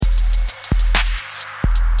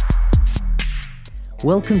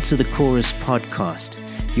Welcome to the Chorus Podcast,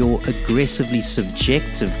 your aggressively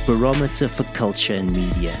subjective barometer for culture and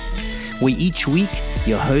media, where each week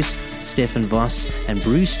your hosts Stefan Voss and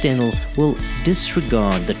Bruce Stennell will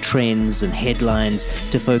disregard the trends and headlines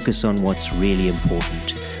to focus on what's really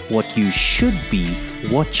important, what you should be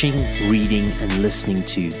watching, reading and listening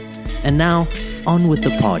to. And now, on with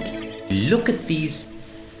the pod. Look at these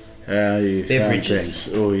beverages.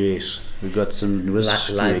 Oh yes, we've got some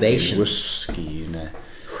whiskey. Libation. Whiskey, you know.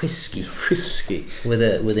 Whiskey. With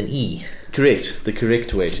an E. Correct. The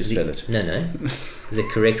correct way to spell it. No. The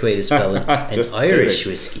correct way to spell it. An Irish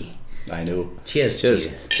whiskey. I know. Cheers to you.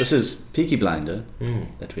 This is Peaky Blinder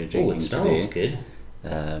that we're drinking it smells today.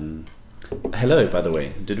 Good. Hello, by the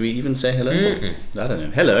way. Did we even say hello? I don't know.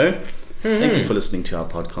 Hello. Thank you for listening to our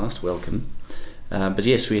podcast. Welcome. But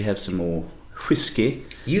yes, we have some more whiskey.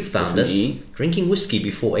 You found us drinking whiskey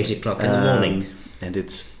before 8 o'clock in the morning. And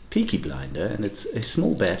it's Peaky Blinder, and it's a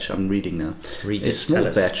small batch. I'm reading now. A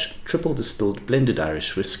small batch, triple distilled blended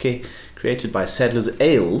Irish whiskey, created by Sadler's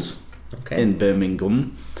Ales in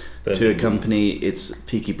Birmingham, to accompany its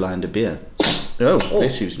Peaky Blinder beer. Oh,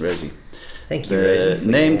 bless you, Rosie. Thank you, Rosie.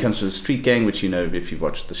 The name comes from the street gang, which you know if you've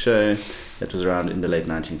watched the show. That was around in the late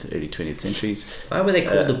 19th, early 20th centuries. Why were they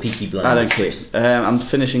called the Peaky Blinders? I don't care. I'm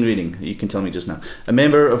finishing reading. You can tell me just now. A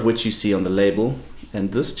member of which you see on the label.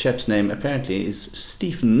 And this chap's name apparently is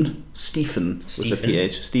Stephen with a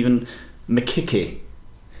PH. Stephen McKickey.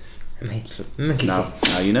 Now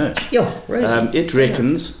you know. Yo, Rosie. It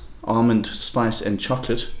reckons almond, spice and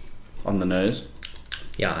chocolate on the nose.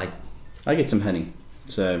 Yeah, I get some honey.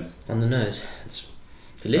 So on the nose. It's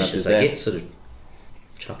delicious. I get sort of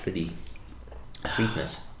chocolatey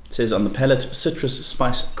sweetness. It says on the palate, citrus,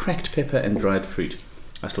 spice, cracked pepper and dried fruit.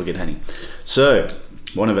 I still get honey. So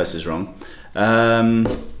one of us is wrong.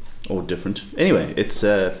 Or different. Anyway, it's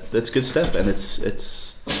that's good stuff, and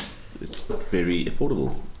it's very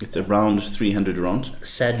affordable. It's around 300 rand.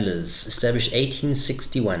 Sadler's, established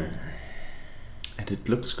 1861. And it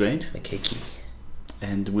looks great. McKickey.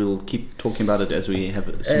 And we'll keep talking about it as we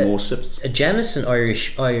have some more sips. A Jameson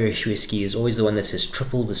Irish whiskey is always the one that says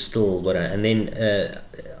triple distilled, and then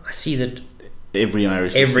I see that every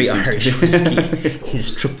Irish whiskey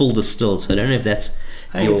is triple distilled. So I don't know if that's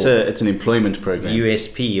it's an employment program,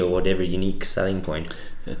 USP or whatever, unique selling point.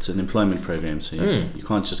 It's an employment program, so you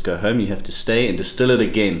can't just go home. You have to stay and distill it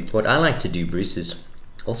again. What I like to do, Bruce, is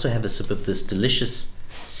also have a sip of this delicious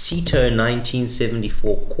Cito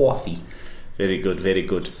 1974 coffee. Very good, very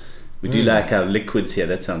good. We do like our liquids here.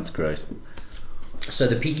 That sounds gross. So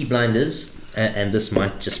the Peaky Blinders, and this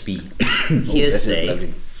might just be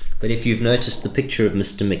hearsay, but if you've noticed the picture of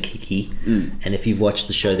Mr. McKickey, and if you've watched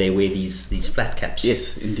the show, they wear these flat caps.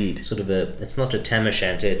 Yes, indeed. Sort of it's not a tam o'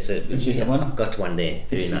 shanter, it's a... Did you have one? I've got one there.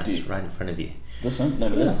 Very yes, nice, right in front of you. This one? No,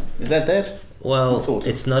 is that? Well,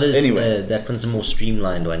 it's not as... Anyway. That one's a more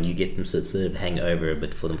streamlined one. You get them so it's sort of hang over a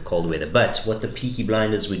bit for the cold weather. But what the Peaky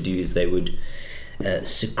Blinders would do is they would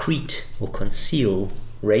secrete or conceal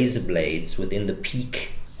razor blades within the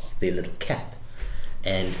peak of their little cap.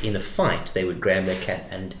 And in a fight, they would grab their cap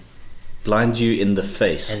and blind you in the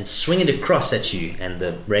face and swing it across at you, and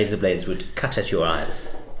the razor blades would cut at your eyes,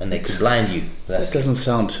 and they could blind you. That doesn't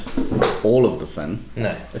sound all of the fun.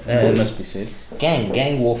 No, it must be said.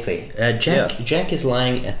 Gang warfare. Jack is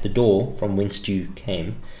lying at the door from whence you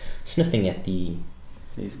came, sniffing at the.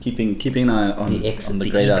 He's keeping an eye on the exit, the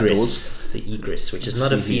great egress, outdoors. The egress, which is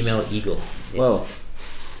not a female eagle. Well,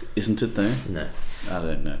 isn't it though? No. I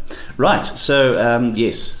don't know. Right, so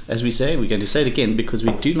yes, as we say, we're going to say it again because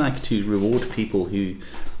we do like to reward people who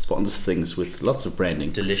sponsor things with lots of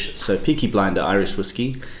branding. Delicious. So Peaky Blinder Irish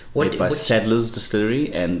whiskey, made by Sadler's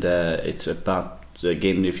Distillery, and it's about,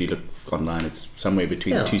 again, if you look online, it's somewhere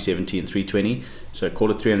between 270 and 320. So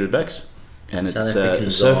call it $300, and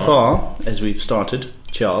it's so far as we've started.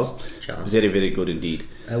 Charles. Very, very good indeed.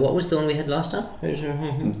 What was the one we had last time?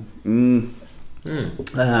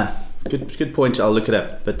 Good point. I'll look it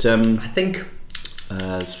up. But I think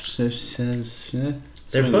they're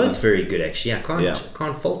both very good. Actually, I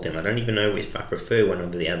can't fault them. I don't even know if I prefer one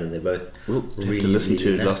over the other. They're both. We'll really have to listen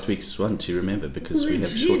to last week's one to remember because we have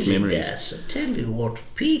short memories. Yes, I tell you what,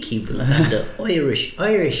 Peaky Blinder Irish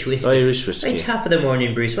whiskey. Irish whiskey. Right, top of the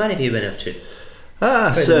morning, Bruce. What have you been up to?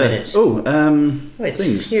 It's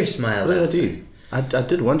things. Fierce smile. What did I do? I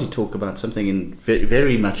did want to talk about something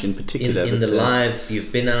very much in particular. In the live,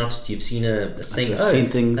 you've been out, you've seen a thing. I've seen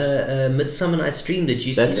things. Midsummer Night's Dream, did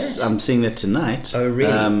you see that? I'm seeing that tonight. Oh,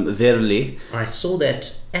 really? Verily. I saw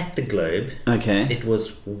that at the Globe. Okay. It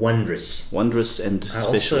was wondrous. Wondrous and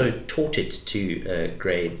special. I also taught it to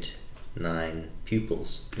grade 9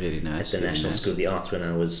 pupils Very nice. at the National School of the Arts when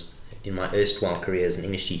I was in my erstwhile career as an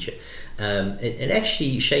English teacher. And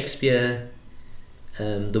actually, Shakespeare,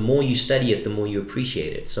 the more you study it, the more you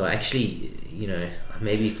appreciate it. So actually,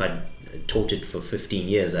 maybe if I'd taught it for 15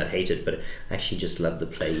 years, I'd hate it, but I actually just love the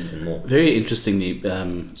play even more. Very interestingly,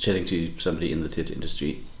 chatting to somebody in the theatre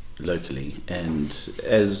industry locally, and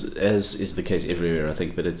as is the case everywhere, I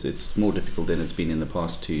think, but it's more difficult than it's been in the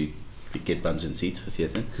past to get bums in seats for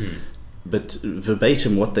theatre. But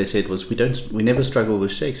verbatim, what they said was, we never struggle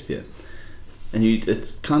with Shakespeare, and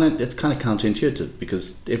it's kind of counterintuitive,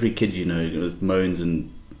 because every kid moans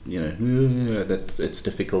and that it's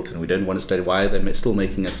difficult and we don't want to study. Why are they still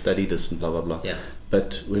making us study this and blah blah blah? Yeah.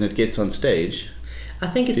 But when it gets on stage, I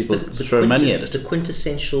think it's the throw money at it. The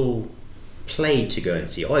quintessential play to go and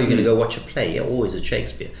see. Oh, you're going to go watch a play? Yeah, always at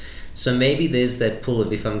Shakespeare. So maybe there's that pull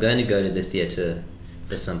of, if I'm going to go to the theatre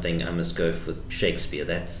for something, I must go for Shakespeare.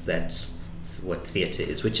 That's what theatre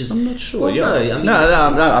is, which is... I'm not sure. Well, yeah. No,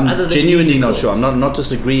 I'm genuinely not musicals. sure. I'm not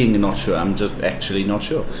disagreeing and not sure. I'm just actually not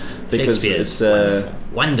sure. Because Shakespeare's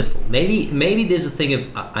it's... wonderful. Maybe there's a thing of,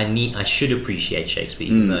 I should appreciate Shakespeare,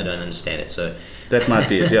 even though I don't understand it. So that might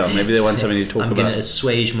be it, yeah. Maybe they want somebody to talk I'm about going to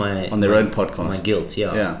assuage on their own podcast. My guilt,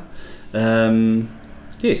 yeah.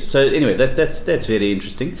 Yes, so anyway, that's very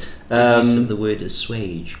interesting. The use of the word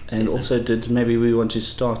assuage. And also, maybe we want to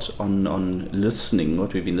start on listening,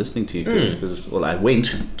 what we've been listening to, because I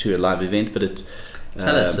went to a live event, but it...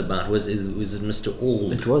 Tell us about, was it Mr.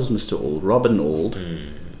 Auld? It was Mr. Auld, Robin Auld.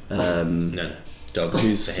 No, dog.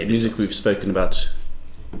 Whose music we've spoken about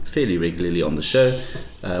fairly regularly on the show.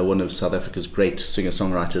 One of South Africa's great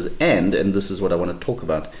singer-songwriters, and this is what I want to talk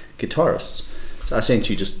about, guitarists. So I sent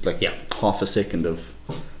you just half a second of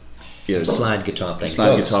slide guitar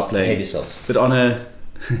playing. Guitar playing. Behave yourselves. But on a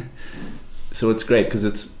so it's great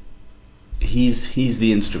because he's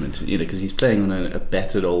the instrument, because he's playing on a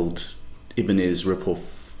battered old Ibanez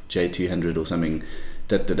rip-off J200 or something,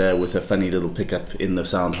 with a funny little pickup in the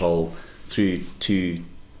sound hole through 2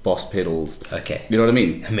 Boss pedals. Okay. You know what I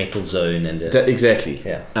mean? A metal zone and exactly.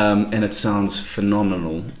 Yeah. And it sounds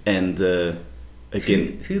phenomenal. And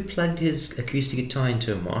again, who plugged his acoustic guitar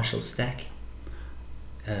into a Marshall stack?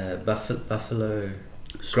 Buffalo.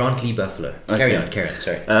 Grant Lee Buffalo. Okay. Carry on.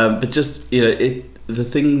 Sorry. But just the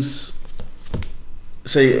things.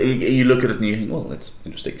 So you look at it and you think, well, that's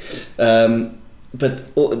interesting.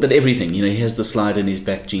 But everything, he has the slide in his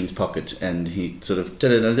back jeans pocket, and he sort of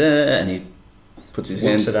and he puts his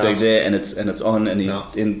hand back there, and it's on, and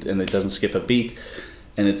he's in, and it doesn't skip a beat,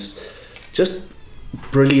 and it's just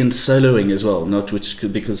brilliant soloing as well.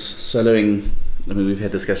 Because soloing, I mean, we've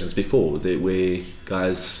had discussions before where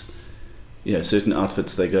guys, certain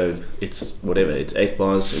outfits, they go, it's 8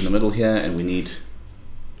 bars in the middle here, and we need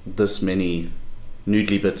this many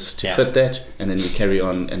noodly bits to fit that, and then we carry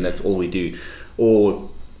on, and that's all we do. Or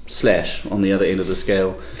Slash on the other end of the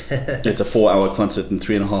scale, it's a 4-hour concert, and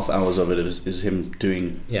 3.5 hours of it is him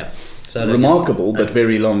doing remarkable but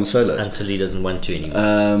very long solos until he doesn't want to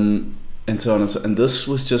anymore. And so on and this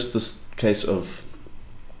was just this case of,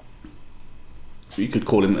 you could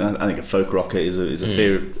call him, I think a folk rocker is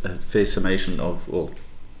a fair summation of, or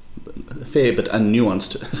a fair but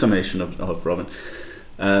unnuanced summation of Robin.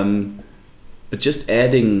 But just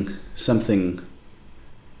adding something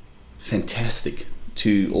fantastic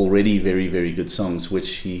to already very, very good songs,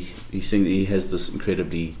 which he has this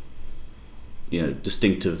incredibly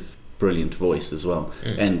distinctive, brilliant voice as well,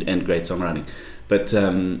 and great songwriting. But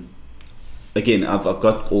again, I've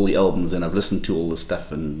got all the albums and I've listened to all the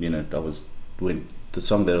stuff, and when the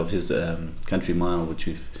song there of his Country Mile, which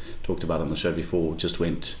we've talked about on the show before, just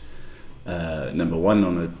went number 1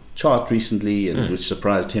 on a chart recently, and which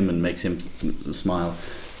surprised him and makes him smile.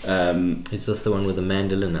 Is this the one with the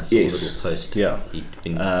mandolin? I saw a little post. Yeah, he'd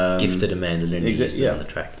been gifted a mandolin and used it on the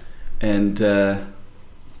track. And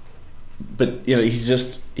but he's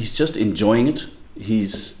just enjoying it.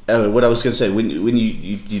 He's what I was going to say, when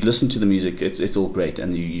you listen to the music, it's all great,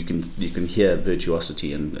 and you can hear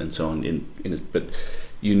virtuosity and so on in it, but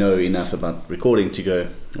enough about recording to go,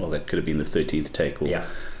 well, that could have been the 13th take,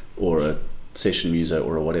 or a session muso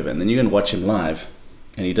or whatever. And then you can watch him live,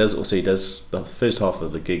 and he does the first half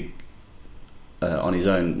of the gig on his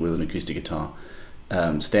own with an acoustic guitar,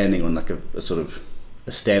 standing on like a sort of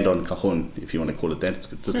a stand-on cajon, if you want to call it that. It's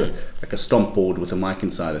just like a stomp board with a mic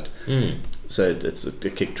inside it. So it's a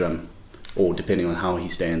kick drum, or depending on how he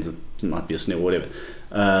stands, it might be a snare or whatever.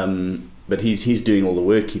 But he's doing all the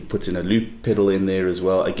work. He puts in a loop pedal in there as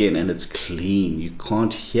well, again, and it's clean. You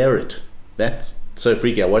can't hear it. That's so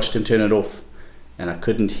freaky. I watched him turn it off, and I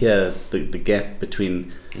couldn't hear the gap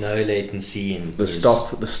between no latency and the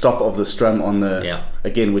stop of the strum on the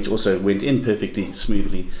again, which also went in perfectly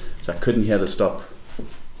smoothly. So I couldn't hear the stop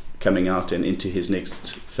coming out and into his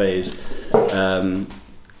next phase, and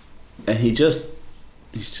he's just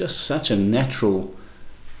such a natural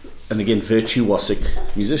and again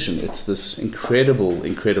virtuosic musician. It's this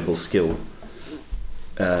incredible skill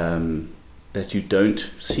that you don't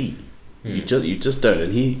see. You just don't,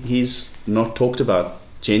 and he's not talked about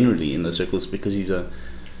generally in the circles because he's a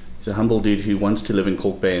humble dude who wants to live in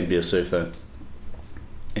Cork Bay and be a surfer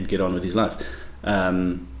and get on with his life.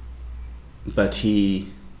 But I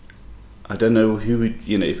don't know who would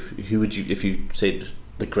if you said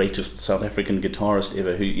the greatest South African guitarist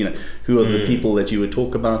ever, who are the people that you would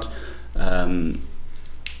talk about?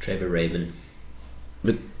 Trevor Rabin.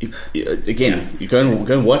 But again, you go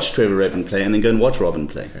and watch Trevor Rabin play, and then go and watch Robin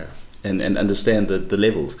play, and understand the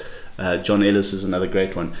levels. John Ellis is another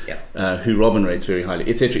great one, who Robin rates very highly,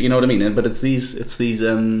 etc. You know what I mean? But it's these it's this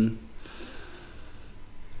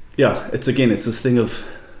thing of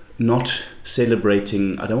not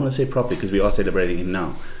celebrating. I don't want to say properly because we are celebrating him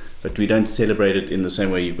now, but we don't celebrate it in the same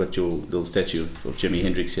way. You've got your little statue of Jimi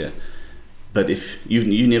Hendrix here, but if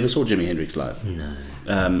you never saw Jimi Hendrix live, no,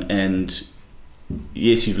 and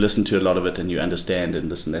yes, you've listened to a lot of it and you understand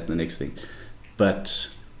and this and that and the next thing, but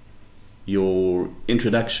your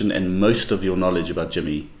introduction and most of your knowledge about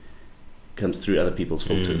Jimmy comes through other people's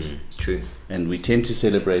filters. True. And we tend to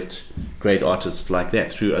celebrate great artists like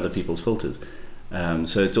that through other people's filters.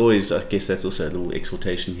 So it's always, I guess that's also a little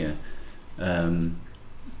exhortation here.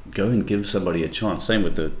 Go and give somebody a chance. Same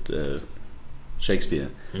with the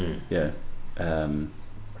Shakespeare. Yeah.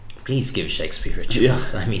 Please give Shakespeare a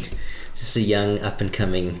chance. I mean, just a young, up and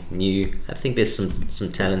coming, new. I think there's some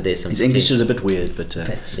talent there. His English is a bit weird, but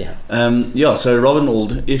yeah. So Robin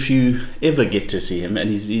Auld, if you ever get to see him, and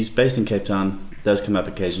he's based in Cape Town, does come up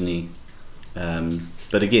occasionally.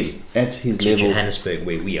 But again, at his level, Johannesburg,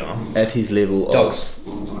 where we are, at his level of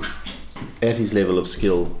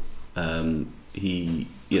skill,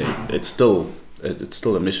 it's still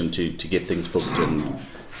a mission to get things booked and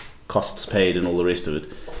costs paid and all the rest of it.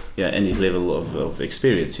 Yeah, and his level of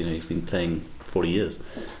experience, he's been playing 40 years,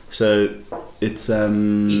 so it's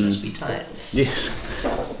he must be tired. Yes,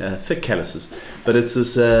 thick calluses, but it's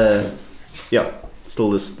this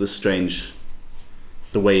still this strange,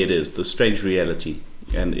 the way it is, the strange reality.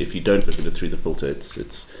 And if you don't look at it through the filter, it's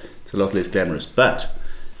a lot less glamorous. But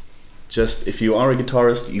just if you are a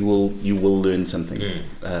guitarist, you will learn something.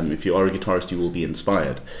 If you are a guitarist, you will be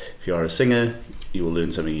inspired. If you are a singer, you will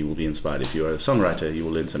learn something. You will be inspired. If you are a songwriter, you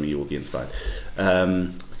will learn something. You will be inspired.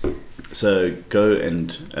 So go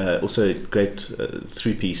and also great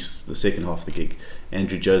 3-piece, the second half of the gig.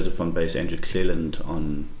 Andrew Joseph on bass, Andrew Cleland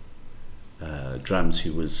on drums,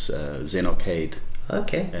 who was Zen Arcade.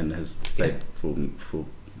 Okay. And has played for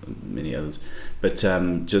many others, but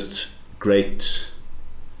just great,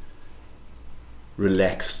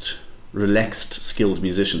 relaxed, skilled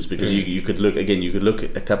musicians. Because you could look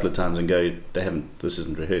a couple of times and go, this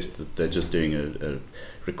isn't rehearsed. They're just doing a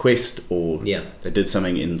request, or they did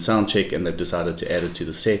something in sound check and they've decided to add it to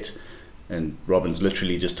the set. And Robin's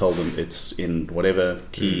literally just told them it's in whatever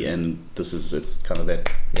key, and it's kind of that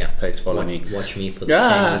pace. Follow me, watch me for the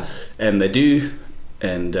changes, and they do.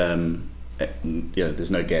 And there's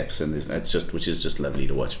no gaps, and it's just, which is just lovely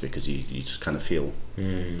to watch, because you just kind of feel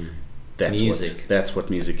that's music. That's what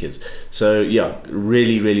music is. So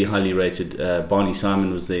really, really highly rated. Barney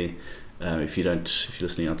Simon was there. If you're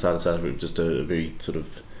listening outside of South Africa, just a very sort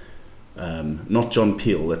of not John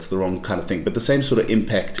Peel, that's the wrong kind of thing, but the same sort of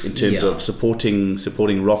impact in terms of supporting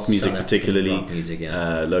rock music, particularly rock music,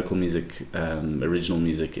 local music, original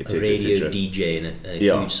music, etc. A radio DJ and a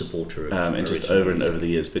huge supporter of and just over and over the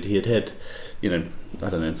years. But he had I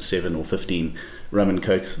don't know, 7 or 15 rum and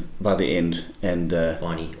cokes by the end, and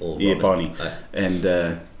Barney Barney, and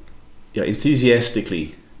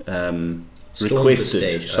enthusiastically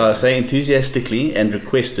requested. So I say enthusiastically and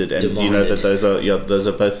requested, and demanded. That those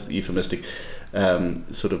are both euphemistic,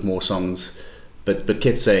 sort of more songs, but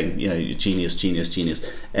kept saying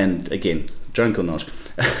genius, and again, drunk or not,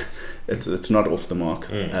 it's not off the mark.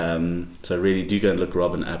 So really do go and look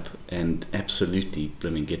Robin up, and absolutely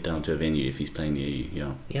blooming get down to a venue if he's playing near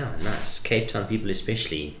you. Yeah, nice. Cape Town people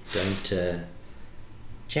especially don't.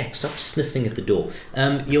 Jack, stop sniffing at the door.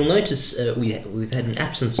 You'll notice we've had an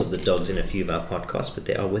absence of the dogs in a few of our podcasts, but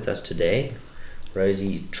they are with us today.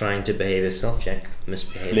 Rosie trying to behave herself, Jack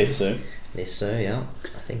misbehaving. Less so, yeah.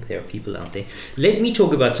 I think there are people out there. Let me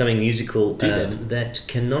talk about something musical that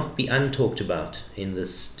cannot be untalked about in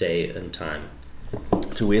this day and time.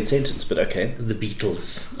 It's a weird sentence, but okay. The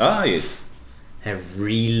Beatles Ah, yes. have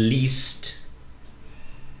released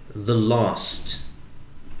the last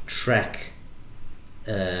track,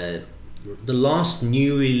 the last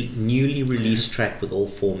newly released track with all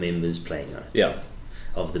 4 members playing on it. Yeah.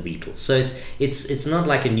 Of the Beatles. So it's not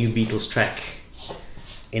like a new Beatles track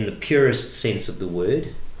in the purest sense of the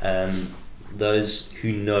word. Those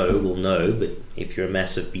who know will know, but if you're a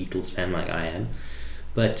massive Beatles fan like I am,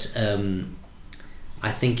 but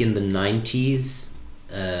I think in the 90s,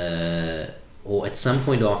 or at some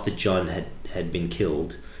point after John had been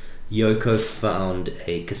killed, Yoko found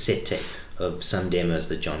a cassette tape of some demos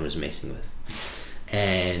that John was messing with.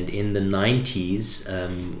 And in the 90s,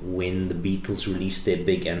 when the Beatles released their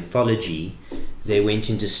big anthology, they went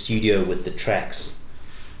into studio with the tracks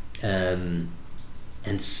and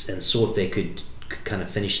saw if they could kind of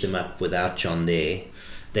finish them up without John there.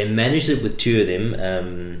 They managed it with 2 of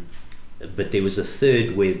them, but there was a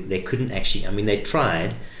third where they couldn't actually, I mean, they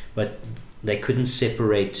tried, but they couldn't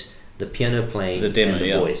separate the piano playing and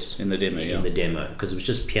the voice in the demo, because it was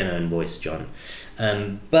just piano and voice, John.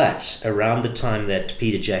 But around the time that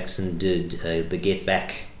Peter Jackson did the Get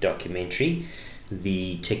Back documentary,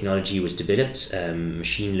 the technology was developed.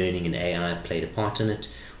 Machine learning and AI played a part in it,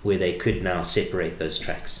 where they could now separate those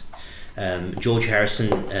tracks. George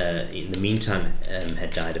Harrison, in the meantime, had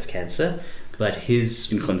died of cancer, but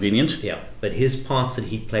his inconvenient. Yeah, but his parts that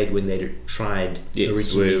he played when they tried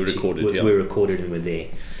originally were recorded and were there.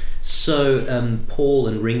 So Paul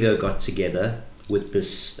and Ringo got together with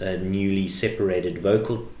this newly separated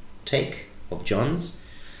vocal take of John's.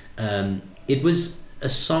 It was a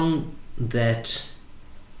song that,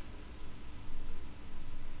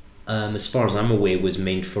 as far as I'm aware, was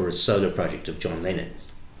meant for a solo project of John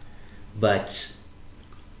Lennon's. But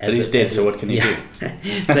he's dead, so what can he do?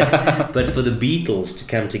 but for the Beatles to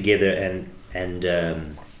come together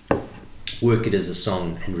and work it as a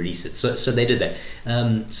song and release it, so they did that.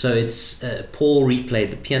 So it's Paul replayed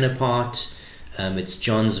the piano part. It's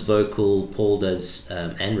John's vocal. Paul does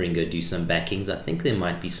and Ringo do some backings. I think there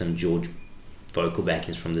might be some George vocal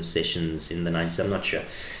backings from the sessions in the 90s. I'm not sure.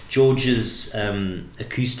 George's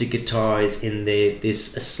acoustic guitar is in there.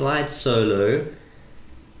 There's a slide solo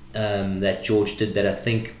that George did that I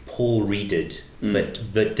think Paul redid,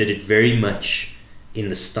 but did it very much in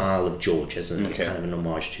the style of George, as kind of an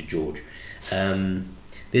homage to George.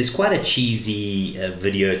 There's quite a cheesy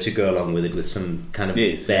video to go along with it, with some kind of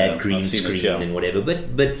bad green screen and whatever, but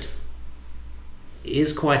it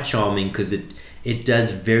is quite charming because it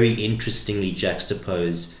does very interestingly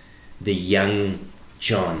juxtapose the young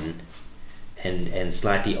John and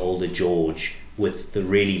slightly older George with the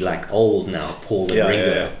really like old now Paul and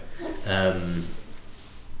Ringo.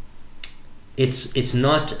 It's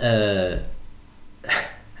not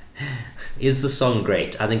is the song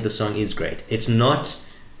great? I think the song is great. It's not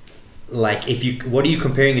like, what are you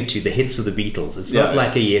comparing it to? The hits of the Beatles. It's not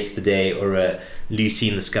like a Yesterday or a Lucy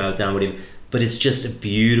in the Sky with Down, whatever, but it's just a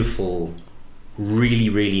beautiful, really,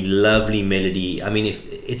 really lovely melody. I mean,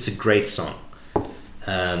 it's a great song.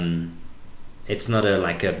 It's not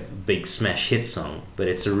a big smash hit song, but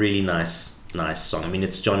it's a really nice song. I mean,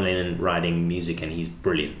 it's John Lennon writing music and he's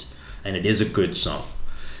brilliant, and it is a good song,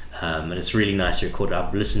 and it's really nicely recorded.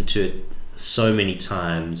 I've listened to it so many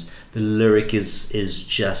times. The lyric is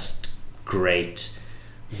just great.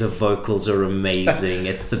 The vocals are amazing.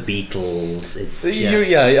 It's the Beatles. It's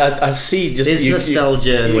just I see. Just there's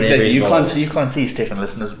nostalgia and whatever. Exactly. You can't see, Stefan,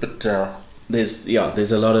 listeners, but there's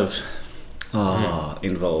a lot of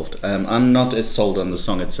involved. I'm not as sold on the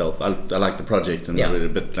song itself. I like the project and a little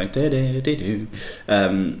bit like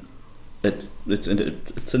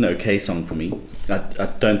it's an okay song for me. I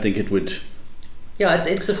don't think it would. Yeah,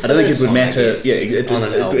 it's a. I don't think it would matter.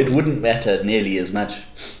 It wouldn't matter nearly as much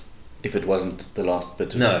if it wasn't the last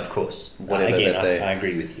bit. No, of course. Whatever. Again, I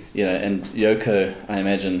agree with you. You know, and Yoko, I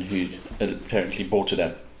imagine, who apparently brought it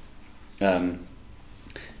up,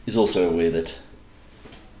 is also aware that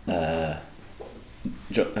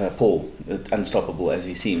Paul, unstoppable as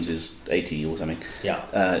he seems, is 80 or something. Yeah.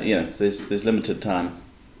 There's limited time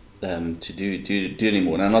to do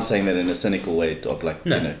anymore. And I'm not saying that in a cynical way of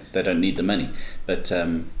they don't need the money, but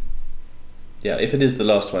if it is the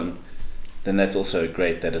last one, then that's also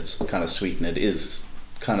great that it's kind of sweet, and it is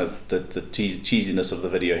kind of the cheesiness of the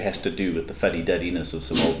video has to do with the fuddy-duddiness of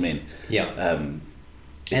some old men. Yeah.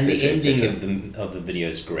 And the ending of the video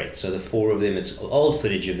is great. So the 4 of them, it's old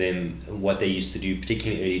footage of them. What they used to do,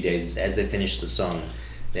 particularly early days, is as they finished the song,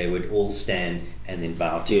 they would all stand and then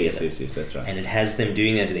bow together. Yes, that's right. And it has them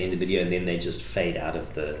doing that at the end of the video, and then they just fade out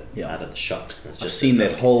of the shot. I've seen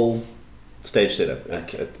that whole stage setup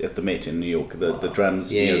at the Met in New York. The drums,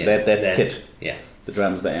 that kit, the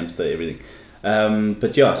drums, the amps, the everything.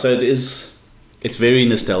 But yeah, so it's very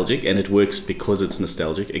nostalgic, and it works because it's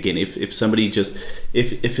nostalgic. Again, if somebody just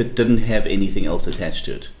if it didn't have anything else attached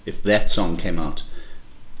to it, if that song came out,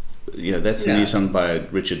 that's the new song by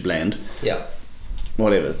Richard Bland. Yeah.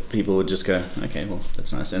 Whatever, people would just go, okay, well,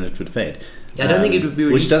 that's nice, and it would fade. I don't think it would be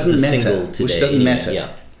released which doesn't as a matter. single today. Which doesn't anyway. matter.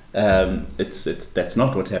 Yeah. It's that's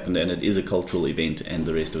not what happened, and it is a cultural event and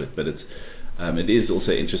the rest of it. But it is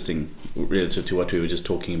also interesting relative to what we were just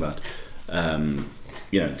talking about.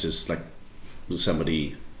 Just like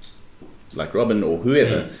somebody like Robin or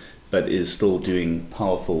whoever, but is still doing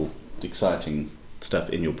powerful, exciting stuff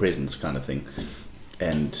in your presence, kind of thing.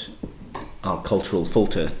 And our cultural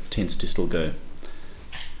filter tends to still go.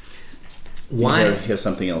 Why? Here's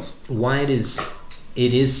something else. Why it is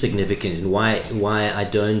significant, and why I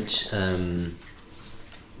don't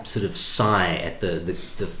sort of sigh at the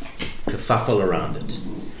kerfuffle around it,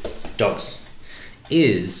 dogs,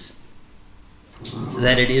 is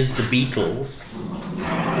that it is the Beatles.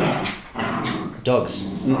 Dogs,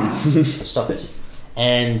 stop it.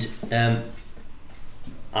 And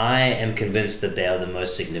I am convinced that they are the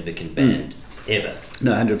most significant band ever.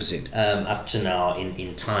 No, 100%. Up to now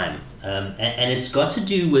in time, and it's got to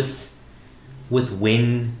do with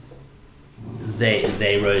when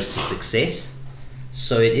they rose to success.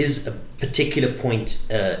 So it is a particular point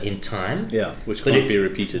in time. Yeah, which can't be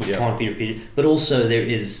repeated. Yeah, can't be repeated. But also there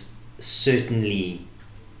is certainly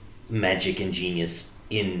magic and genius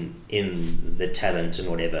in the talent and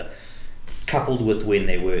whatever, coupled with when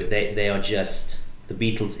they are just, the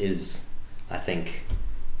Beatles is, I think,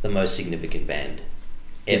 the most significant band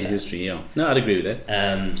ever in history. Yeah, no, I'd agree with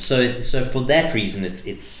that. So for that reason, it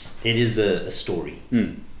is a story,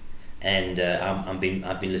 and I've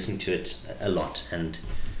been listening to it a lot, and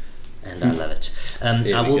I love it.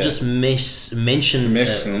 I will just mention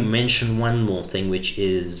one more thing, which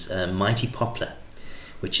is Mighty Poplar,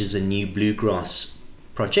 which is a new bluegrass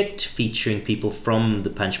project featuring people from the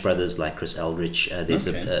Punch Brothers like Chris Eldridge. There's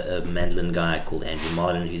a mandolin guy called Andrew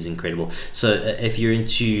Martin who's incredible. So if you're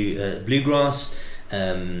into bluegrass,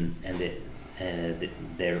 and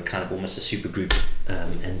they're kind of almost a super group,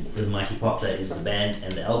 and the Mighty Poplar is the band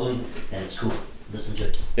and the album, and it's cool. Listen to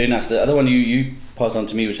it. Very nice. The other one you passed on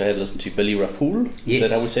to me, which I had listened to, Billy Rahul. Is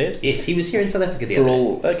that how we say it? Yes, he was here in South Africa the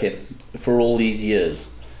other day. For all these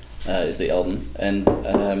years. Is the album, and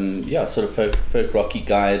sort of folk rocky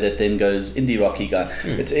guy that then goes indie rocky guy.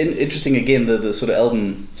 It's interesting again, the sort of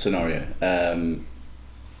album scenario, that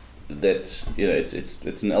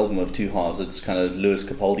it's an album of two halves. It's kind of Lewis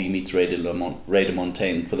Capaldi meets Ray de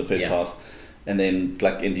Montaigne for the first half, and then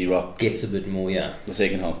like indie rock gets a bit more the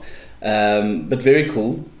second half, but very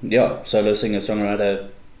cool. Solo singer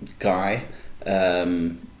songwriter guy,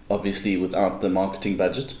 obviously without the marketing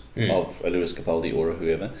budget of a Lewis Capaldi or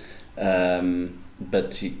whoever,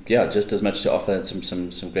 but just as much to offer, and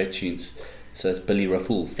some great tunes. So that's Billy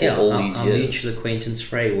Rahul for all these years. Our mutual acquaintance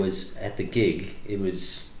Frey was at the gig. It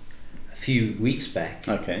was a few weeks back.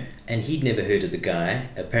 Okay. And he'd never heard of the guy.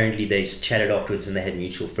 Apparently they chatted afterwards, and they had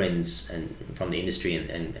mutual friends and from the industry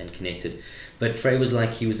and connected. But Frey was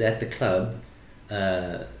like, he was at the club,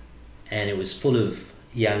 and it was full of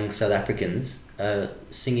young South Africans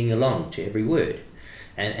singing along to every word,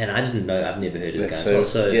 and I didn't know. I've never heard of the guy.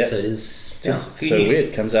 So it is just so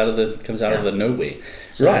weird. Comes out of the nowhere.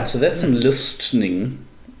 Right. So that's some listening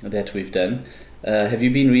that we've done. Have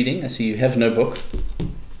you been reading? I see you have no book.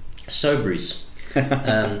 So Bruce,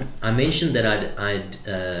 I mentioned that I'd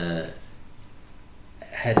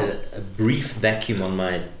had a brief vacuum on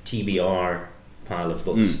my TBR pile of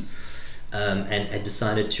books. And I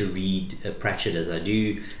decided to read Pratchett, as I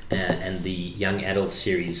do, and the young adult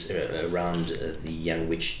series around the young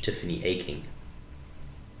witch Tiffany Aching.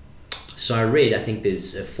 So I think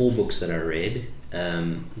there's 4 books that I read.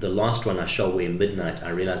 The last one, I Shall Wear Midnight,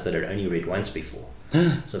 I realized that I'd only read once before.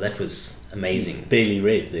 So that was amazing. Barely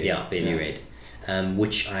read there. Yeah, barely read.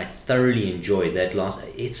 Which I thoroughly enjoyed.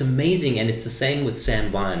 It's amazing, and it's the same with Sam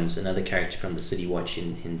Vimes, another character from the City Watch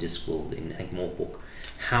in Discworld, in Ankh-Morpork.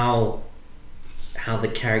 How the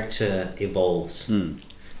character evolves.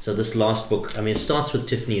 So this last book, it starts with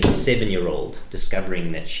Tiffany as a 7-year-old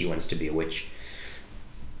discovering that she wants to be a witch.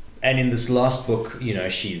 And in this last book,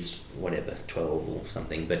 she's 12 or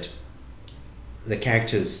something, but the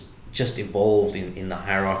characters just evolved in the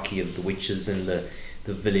hierarchy of the witches and the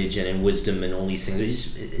village and in wisdom and all these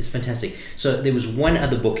things. It's fantastic. So there was one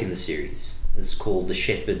other book in the series. It's called The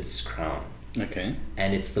Shepherd's Crown. Okay.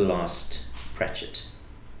 And it's the last Pratchett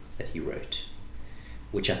that he wrote,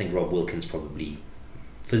 which I think Rob Wilkins probably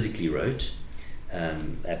physically wrote.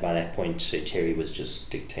 By that point, Sir Terry was just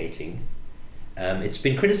dictating. It's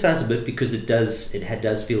been criticised a bit because it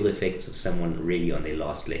does feel the effects of someone really on their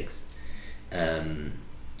last legs.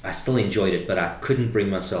 I still enjoyed it, but I couldn't bring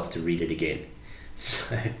myself to read it again.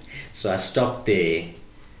 So I stopped there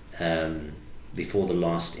before the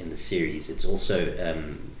last in the series. It's also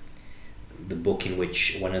the book in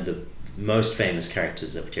which one of the most famous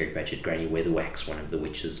characters of Terry Pratchett, Granny Weatherwax, one of the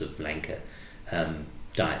witches of Lanka,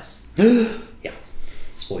 dies. Yeah,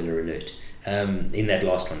 spoiler alert. In that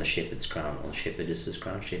last one, the Shepherd's Crown, or Shepherdess's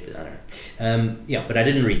Crown, Shepherd, I don't know. Yeah, but I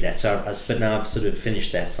didn't read that, but now I've sort of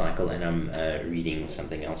finished that cycle, and I'm reading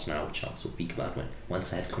something else now, which I'll speak about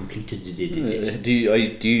once I've completed it. Do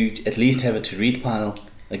you at least have a to read pile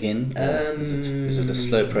again? Is it a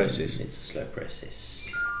slow process? It's a slow process.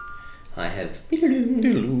 I have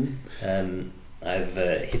I've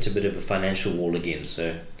hit a bit of a financial wall again,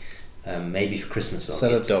 so maybe for Christmas I'll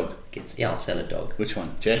sell a dog. I'll sell a dog. Which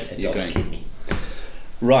one, Jack? You're going kidney.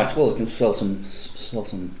 Right. Well, we can sell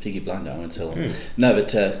some Peaky Blinder. I won't sell them. No, but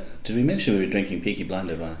did we mention we were drinking Peaky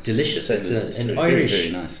Blinder? Delicious. It's an Irish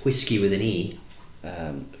very nice whiskey with an E.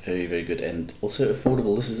 Very, very good, and also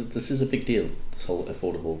affordable. This is a big deal. This whole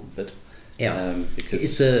affordable bit. Yeah.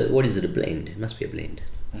 Because it's what is it? A blend? It must be a blend.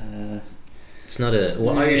 It's not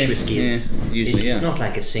Irish whiskey is usually. It's not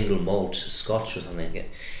like a single malt Scotch or something like that.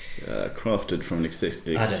 Crafted from an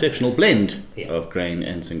exceptional blend of grain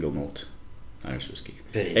and single malt Irish whiskey,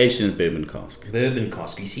 aged in a bourbon cask. Bourbon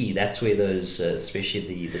cask. You see, that's where those,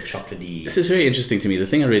 especially the chocolatey. This is very interesting to me. The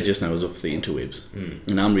thing I read just now was off the interwebs,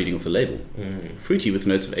 and now I'm reading off the label. Fruity with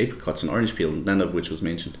notes of apricots and orange peel, none of which was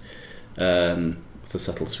mentioned. With a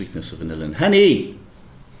subtle sweetness of vanilla and honey.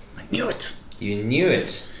 I knew it. You knew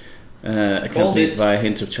it. Accompanied by a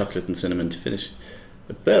hint of chocolate and cinnamon to finish.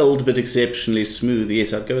 Bold but exceptionally smooth.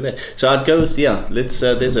 Yes, I'd go with that. So I'd go with let's.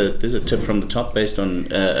 There's a tip from the top based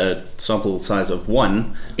on a sample size of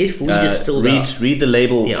 1. If we distilled read the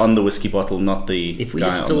label on the whiskey bottle, not the. If we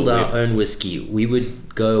distilled our own whiskey, we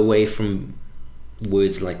would go away from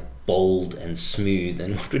words like bold and smooth.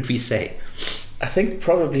 And what would we say? I think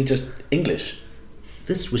probably just English.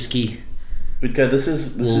 This whiskey. We'd go. This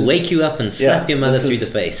will wake you up and slap your mother through the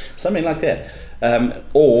face. Something like that.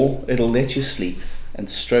 Or it'll let you sleep and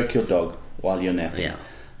stroke your dog while you're napping. Yeah.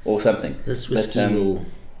 Or something. This whiskey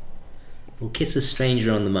will kiss a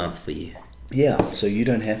stranger on the mouth for you. Yeah, so you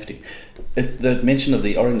don't have to. The mention of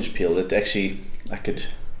the orange peel, that actually I could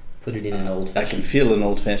put it in an old fashioned. I can feel an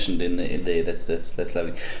old fashioned in there. That's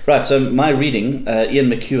lovely. Right, so my reading, Ian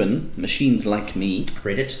McEwan, Machines Like Me.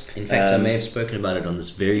 Read it. In fact, I may have spoken about it on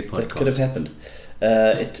this very podcast. That could have happened.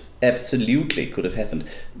 It absolutely could have happened.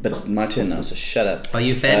 But my turn now, so shut up. Are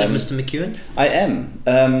you a fan of Mr. McEwan? I am.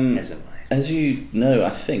 As am I. As you know,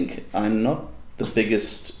 I think I'm not the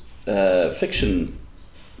biggest fiction.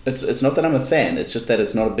 It's not that I'm a fan. It's just that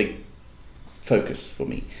it's not a big focus for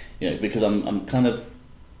me. Because I'm kind of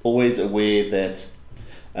always aware that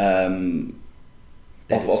of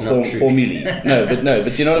formulae. no,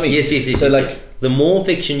 but you know what I mean. Yes. So yes. The more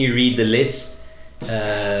fiction you read, the less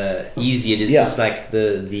easy it is. It's like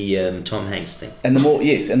the Tom Hanks thing. And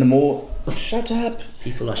the more shut up.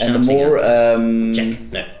 People are shouting. And the more Jack,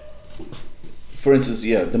 no. For instance,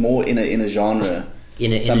 the more in a genre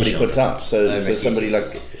somebody puts out. So somebody like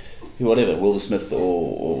whatever, Will Smith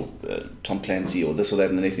or Tom Clancy or this or that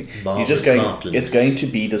and the next thing. You're just going. Martin. It's going to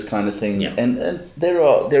be this kind of thing, and there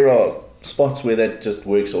are spots where that just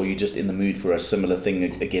works, or you're just in the mood for a similar thing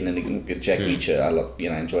again and again. Jack Reacher,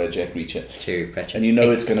 I enjoy a Jack Reacher. Terry Pratchett. And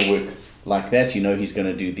it's going to work like that. He's going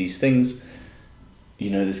to do these things.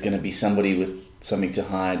 There's going to be somebody with something to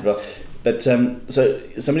hide. But so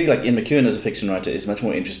somebody like Ian McEwan as a fiction writer is much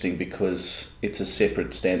more interesting because it's a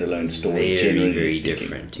separate standalone story. Generally speaking.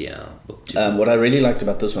 Different, yeah. What I really liked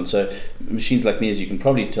about this one, so Machines Like Me, as you can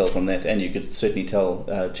probably tell from that, and you could certainly tell.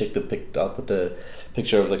 Check I'll put the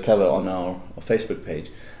picture of the cover on our Facebook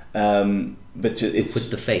page. But it's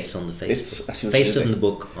put the face on the Facebook. It's face of the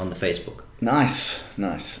book on the Facebook. Nice.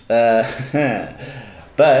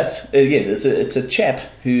 But yes, it's a chap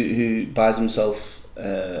who buys himself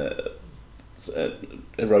a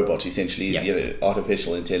robot, essentially,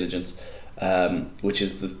 artificial intelligence, which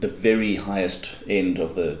is the very highest end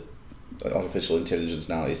of the artificial intelligence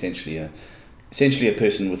now. Essentially a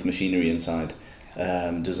person with machinery inside,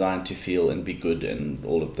 designed to feel and be good, and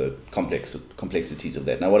all of the complexities of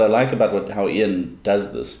that. Now, what I like about how Ian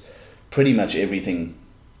does this, pretty much everything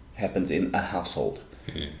happens in a household.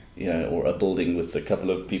 Or a building with a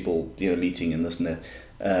couple of people, meeting and this and that.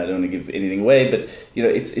 I don't want to give anything away, but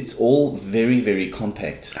it's all very, very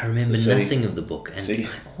compact. I remember nothing of the book, and I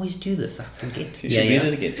always do this. I forget. You should read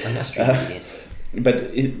it again. I must read it again.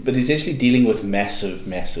 But essentially dealing with massive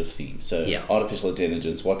themes. So Yeah. artificial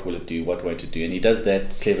intelligence, what will it do, what won't it do, and he does that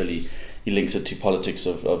cleverly. He links it to politics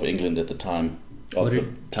of England at the time,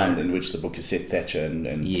 in which the book is set, Thatcher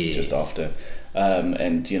and Yes. just after,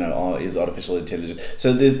 is artificial intelligence.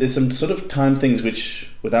 So there's some sort of time things which,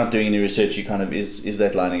 without doing any research, you kind of is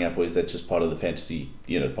that lining up, or is that just part of the fantasy,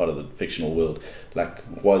 part of the fictional world? Like,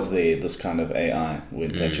 was there this kind of AI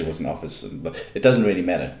when Thatcher was in office? But it doesn't really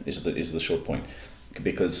matter. Is the short point,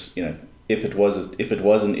 because if it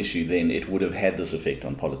was an issue, then it would have had this effect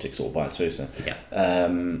on politics, or vice versa.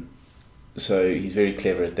 Yeah. So he's very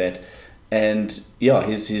clever at that. And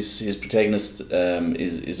his protagonist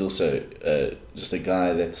is also just a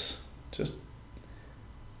guy that's just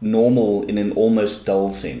normal in an almost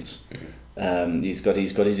dull sense. He's got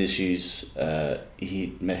his issues.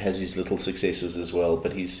 He has his little successes as well,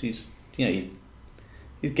 but he's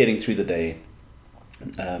getting through the day.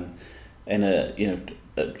 And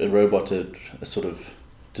a robot, a sort of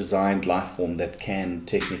designed life form that can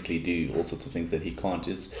technically do all sorts of things that he can't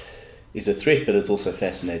is a threat, but it's also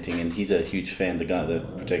fascinating, and he's a huge fan, the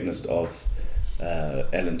protagonist of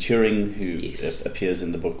Alan Turing, who appears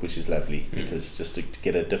in the book, which is lovely, because just to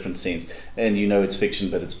get a different sense, and it's fiction,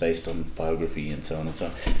 but it's based on biography and so on and so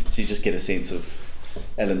on, so you just get a sense of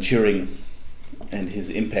Alan Turing and his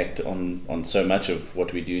impact on so much of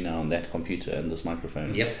what we do now on that computer and this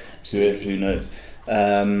microphone. Yep, absolutely. Who knows?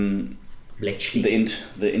 The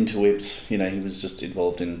interwebs, he was just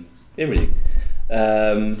involved in everything.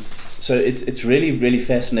 So it's really, really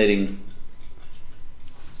fascinating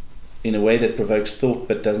in a way that provokes thought,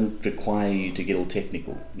 but doesn't require you to get all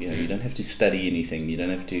technical. You don't have to study anything. You don't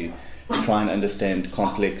have to try and understand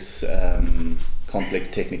complex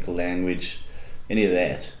technical language, any of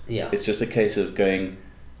that. Yeah. It's just a case of going,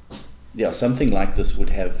 something like this would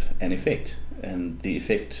have an effect, and the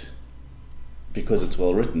effect, because it's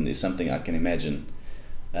well written, is something I can imagine,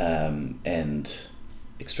 and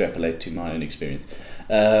extrapolate to my own experience.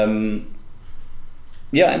 And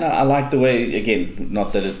I like the way, again,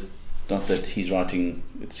 not that he's writing,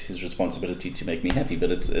 it's his responsibility to make me happy,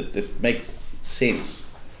 but it makes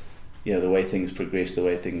sense, the way things progress, the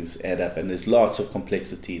way things add up, and there's lots of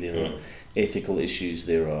complexity. There are ethical issues,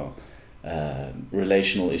 there are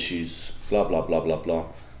relational issues, blah blah blah blah blah,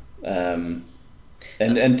 and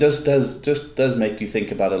just does make you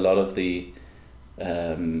think about a lot of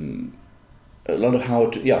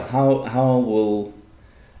how will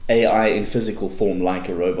AI in physical form, like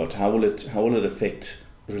a robot, how will it affect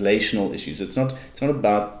relational issues? It's not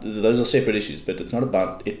about, those are separate issues, but it's not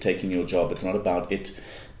about it taking your job. It's not about it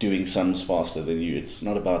doing sums faster than you. It's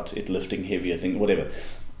not about it lifting heavier things, whatever.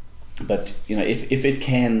 But if it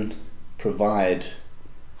can provide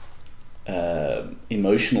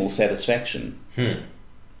emotional satisfaction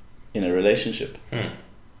in a relationship,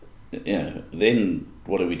 then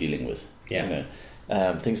what are we dealing with?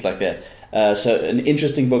 Things like that. So an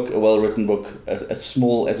interesting book, a well-written book, a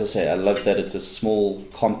small, as I say, I love that it's a small,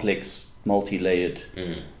 complex, multi-layered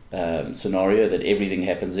scenario that everything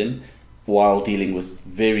happens in, while dealing with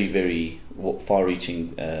very, very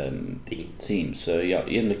far-reaching themes. So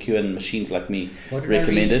Ian McEwan, Machines Like Me,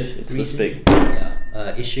 recommended. It's this big.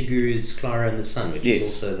 Ishiguro's Clara and the Sun, which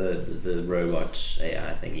is also the robot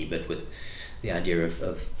AI thingy, but with the idea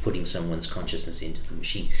of putting someone's consciousness into the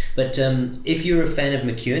machine. But if you're a fan of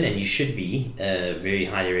McEwan, and you should be, very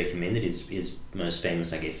highly recommended. His most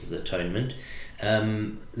famous, I guess, is Atonement.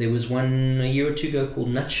 There was one a year or two ago called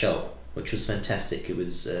Nutshell, which was fantastic. It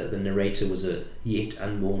was the narrator was a yet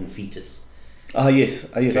unborn fetus. Yes,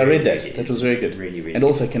 I read that. That was very good. Really, really and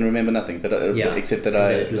also can remember nothing, but except that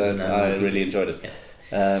I really enjoyed it.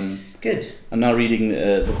 Yeah. Good. I'm now reading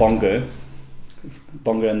the Bongo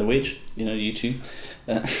and the Wedge, you two.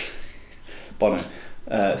 Bono,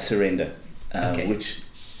 Surrender, which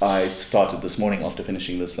I started this morning after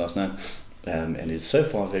finishing this last night, and is so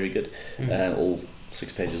far very good. All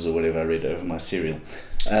 6 pages or whatever I read over my cereal.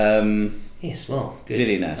 Yes, well, good.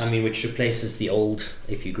 Really nice. I mean, which replaces the old,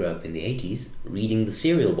 if you grew up in the 80s, reading the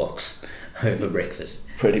cereal box over breakfast.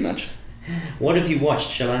 Pretty much. What have you watched?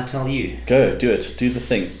 Shall I tell you? Go, do it. Do the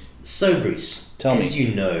thing. So, Bruce, tell me. As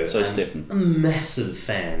you know, I'm Stefan, a massive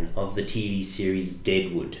fan of the TV series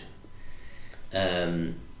Deadwood,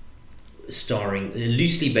 starring,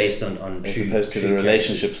 loosely based on as true, opposed to true the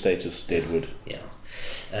relationship characters. status Deadwood.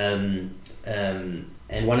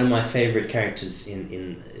 And one of my favourite characters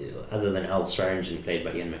in other than Al Swearingen, played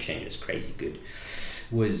by Ian McShane, is crazy good.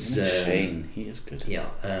 was Shane. He is good. Yeah,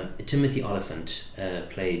 Timothy Oliphant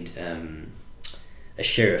played a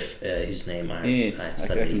sheriff whose name I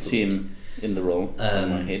can see him in the role in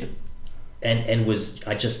my head. And he was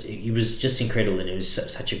just incredible, and it was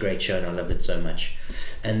such a great show, and I loved it so much.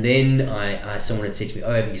 And then someone had said to me,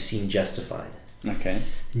 "Oh, have you seen Justified?" Okay.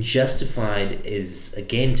 Justified is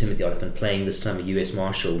again Timothy Oliphant playing this time a U.S.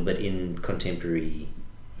 Marshal, but in contemporary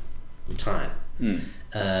time.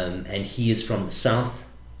 And he is from the South,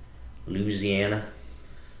 Louisiana,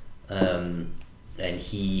 and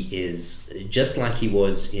he is just like he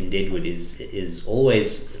was in Deadwood. Is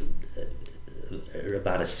always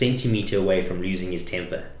about a centimeter away from losing his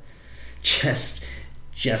temper. Just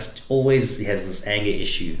always has this anger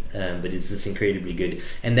issue, but is this incredibly good.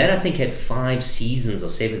 And that I think had 5 seasons or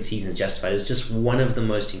 7 seasons. Justified. It was just one of the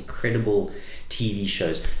most incredible TV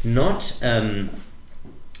shows. Not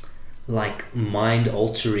like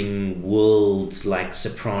mind-altering world like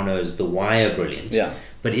Sopranos, The Wire, brilliant. Yeah.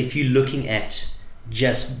 But if you're looking at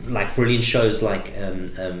just like brilliant shows like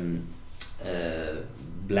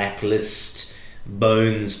Blacklist,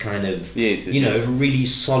 Bones, kind of, really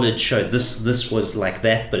solid show. This was like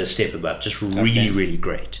that, but a step above. Just really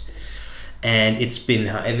great. And it's been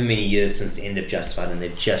however many years since the end of Justified, and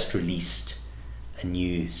they've just released a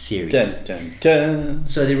new series. Dun, dun, dun.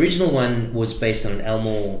 So the original one was based on an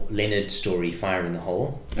Elmore Leonard story, Fire in the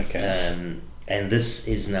Hole. Okay. And this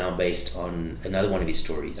is now based on another one of his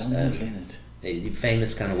stories. Elmore Leonard. A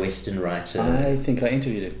famous kind of Western writer. I think I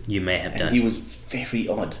interviewed him. You may have done. And he was very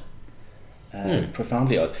odd.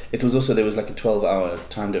 Profoundly odd. It was also, there was like a 12-hour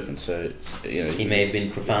time difference, so he may have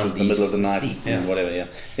been profoundly. It was the middle of the night, whatever. Yeah.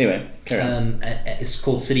 Anyway, carry on. It's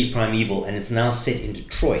called City Primeval, and it's now set in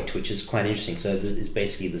Detroit, which is quite interesting. So it's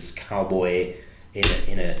basically this cowboy in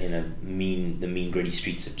the mean gritty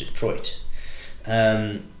streets of Detroit.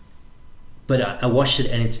 But I watched it,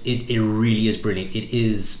 and it really is brilliant. It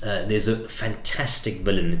is there's a fantastic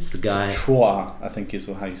villain. It's the guy Detroit, I think is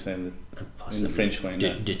how you say it in the French way.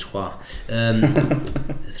 Detroit.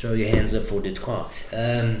 Throw your hands up for Detroit.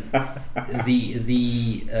 The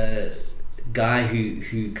guy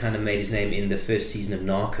who kind of made his name in the first season of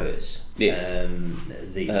Narcos. Yes.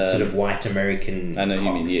 The sort of white American. I know who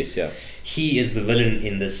you mean. Yes, yeah. He is the villain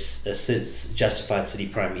in this Justified City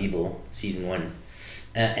Primeval season 1.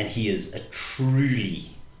 And he is a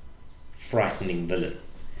truly frightening villain.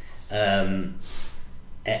 And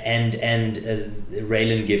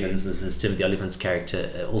Raylan Givens, this is Timothy Oliphant's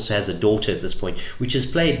character, also has a daughter at this point, which is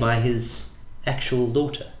played by his actual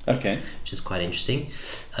daughter. Okay. Which is quite interesting.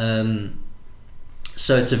 So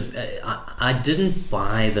it's I didn't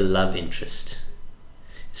buy the love interest.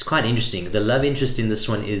 It's quite interesting. The love interest in this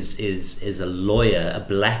one is a lawyer, a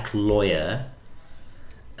black lawyer.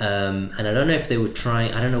 And I don't know if they were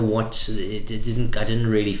trying. I don't know what. I didn't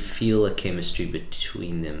really feel a chemistry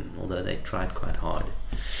between them, although they tried quite hard.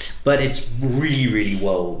 But it's really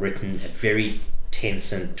well written, very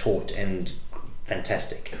tense and taut and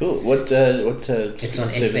fantastic. Cool. What? It's on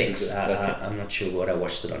FX. Okay. I'm not sure what I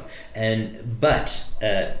watched it on. But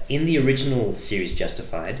in the original series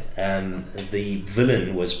Justified, the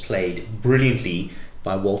villain was played brilliantly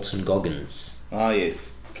by Walton Goggins. Ah,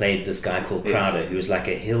 yes. Played this guy called Crowder, who was like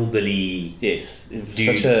a hillbilly. Yes, dude.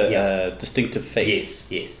 Such a distinctive face.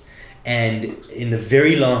 Yes. And in the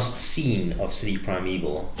very last scene of City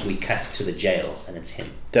Primeval, we cut to the jail, and it's him.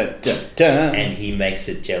 Dun, dun, dun. And he makes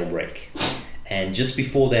it jailbreak. And just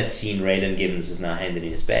before that scene, Raylan Givens is now handed in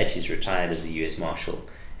his badge. He's retired as a U.S. Marshal.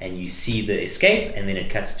 And you see the escape, and then it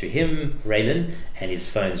cuts to him, Raylan, and his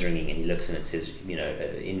phone's ringing, and he looks and it says,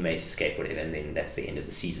 inmate escape, whatever, and then that's the end of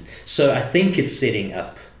the season. So I think it's setting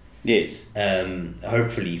up, yes,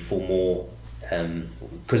 hopefully for more,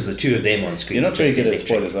 because the two of them on screen. You're not very good at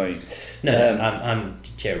spoilers, are you? No, I'm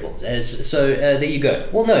terrible. So there you go.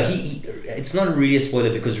 Well, no, he it's not really a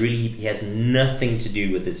spoiler because really he has nothing to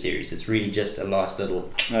do with the series. It's really just a last little.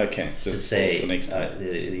 Okay, just to say for next time.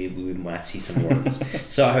 We might see some more of this.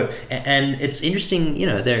 So I hope, and it's interesting.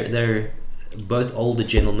 They're both older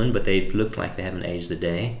gentlemen, but they look like they haven't aged a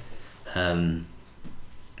day.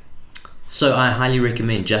 So I highly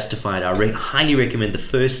recommend Justified. I highly recommend the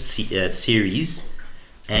first series,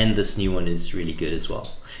 and this new one is really good as well.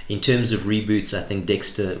 In terms of reboots, I think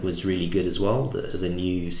Dexter was really good as well, the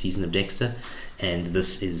new season of Dexter, and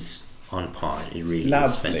this is on par. It really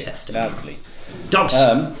is fantastic. Lovely. Dogs,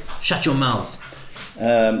 shut your mouths.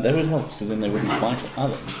 That would help, because then they wouldn't bite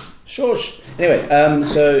either. Shush. Anyway,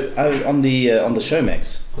 so I on the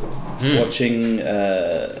Showmax, watching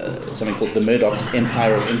something called The Murdoch's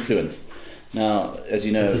Empire of Influence. Now, as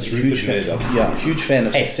you know, huge fan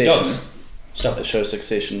of Succession. Dogs. Stop the it. show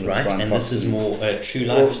Succession with Right, Brian and Cox. this is more true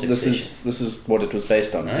Well, life Succession. this is what it was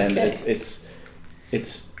based on, and Okay.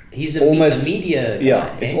 it's He's almost a media guy,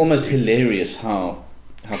 yeah, it's eh? almost hilarious how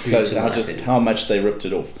True close, to how life just it is. how much they ripped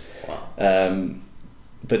it off. Wow.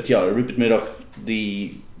 But yeah, Rupert Murdoch,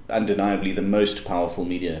 the undeniably the most powerful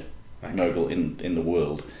media mogul in the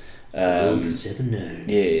world. The world has ever known.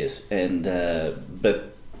 Yes, and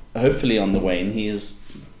but hopefully on the wane. He is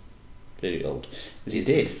very old. Is he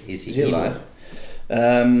dead? Is he alive?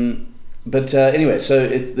 But anyway, so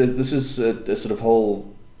this is a sort of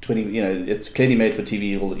whole 20. You know, it's clearly made for TV.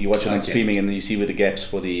 You watch it on streaming, and then you see where the gaps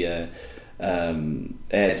for the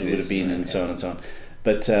ads would have been, and so on and so on.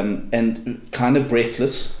 But and kind of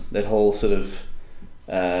breathless. That whole sort of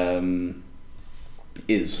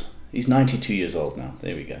he's 92 years old now.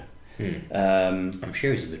 There we go. I'm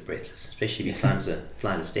sure he's a bit breathless, especially if he climbs a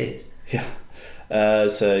flight of stairs. Yeah.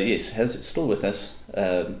 So yes, it's still with us.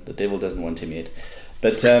 The devil doesn't want him yet,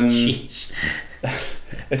 but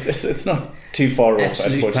it's not too far off.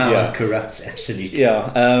 Absolute power corrupts absolutely.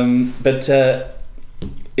 Yeah. But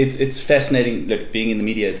it's fascinating. Look, being in the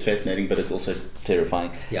media, it's fascinating, but it's also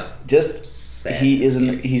terrifying. Yeah. Just Sad.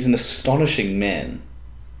 he's an astonishing man,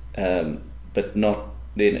 but not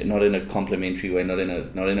in a complimentary way, not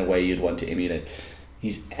in a way you'd want to emulate.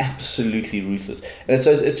 He's absolutely ruthless, and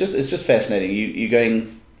so it's just fascinating. You're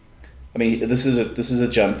going. I mean, this is a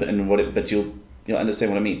jump, and but you'll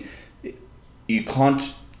understand what I mean. You can't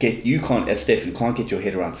as Stefan can't get your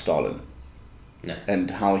head around Stalin, no, and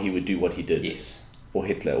how he would do what he did, yes, or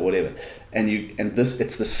Hitler or whatever. And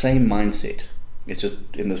it's the same mindset. It's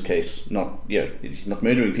just in this case not he's not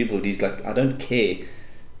murdering people. He's like, I don't care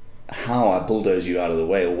how I bulldoze you out of the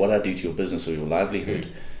way or what I do to your business or your livelihood,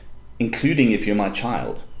 including if you're my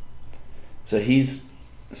child. So he's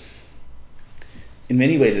in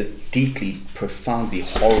many ways a deeply, profoundly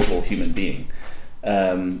horrible human being,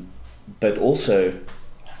 but also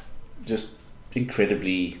just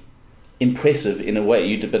incredibly impressive in a way.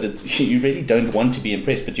 You really don't want to be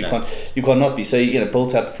impressed, but you can't not be. So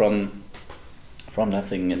built up from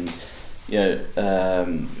nothing, and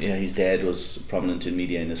his dad was prominent in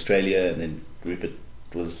media in Australia, and then Rupert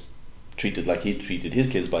was treated like he treated his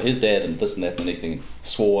kids by his dad, and this and that, and the next thing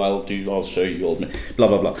swore, I'll show you, old man, blah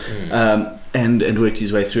blah blah, and worked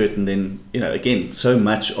his way through it, and then again, so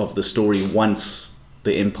much of the story once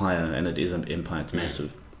the empire, and it is an empire, it's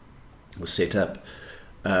massive, was set up,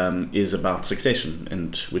 is about succession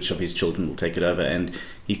and which of his children will take it over, and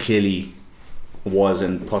he clearly was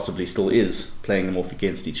and possibly still is playing them off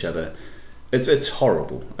against each other. It's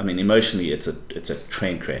horrible. I mean, emotionally, it's a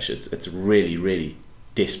train crash. It's really, really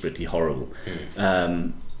desperately horrible.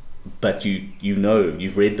 But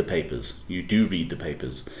you've read the papers. You do read the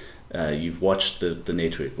papers. You've watched the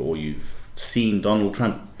network, or you've seen Donald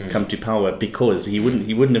Trump come to power because he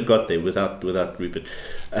wouldn't have got there without Rupert,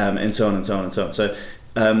 and so on and so on and so on. So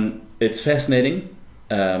it's fascinating.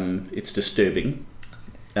 It's disturbing,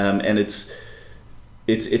 and it's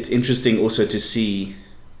interesting also to see.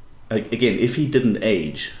 Again, if he didn't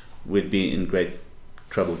age, we'd be in great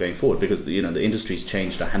trouble going forward, because the industry's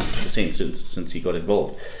changed 100% since he got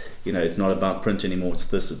involved. It's not about print anymore. It's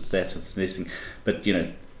this, it's that, it's this thing. But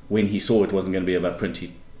when he saw it wasn't going to be about print,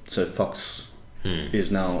 so Fox is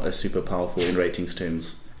now a super powerful in ratings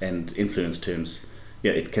terms and influence terms.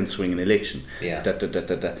 It can swing an election.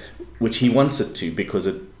 Which he wants it to, because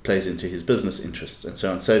it plays into his business interests and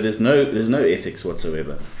so on. So there's no ethics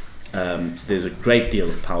whatsoever. There's a great deal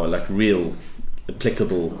of power, like real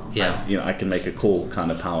applicable, I can make a call kind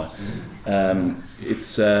of power.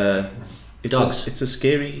 It's a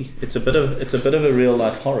scary, it's a bit of a real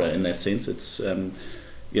life horror in that sense. It's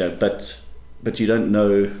but you don't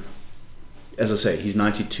know. As I say, he's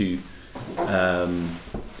 92.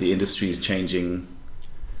 The industry is changing,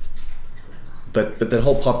 but that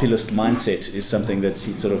whole populist mindset is something that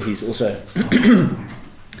he's also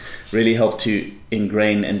really helped to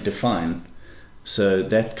ingrain and define. So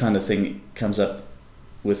that kind of thing comes up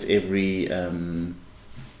with every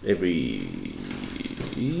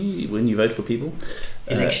when you vote for people.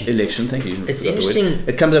 Election. Thank you. It's interesting.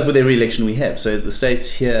 It comes up with every election we have. So the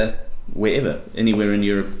States, here, wherever, anywhere in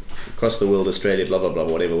Europe, across the world, Australia, blah blah blah,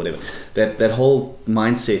 whatever. That whole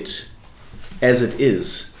mindset, as it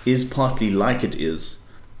is partly like it is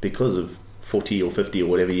because of 40 or 50 or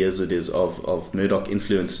whatever years it is of Murdoch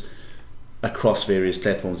influence across various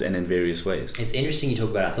platforms and in various ways. It's interesting you talk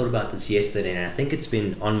about it. I thought about this yesterday, and I think it's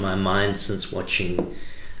been on my mind since watching,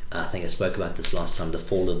 I think I spoke about this last time, The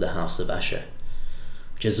Fall of the House of Usher,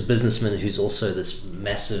 which is a businessman who's also this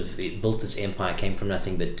massive, he built this empire, came from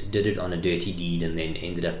nothing, but did it on a dirty deed, and then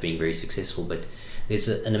ended up being very successful. But There's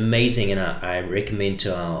an amazing, and I recommend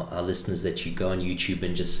to our listeners that you go on YouTube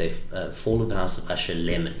and just say Fall of the House of Usher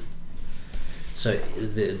lemon. So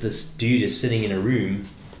this dude is sitting in a room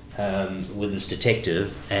with this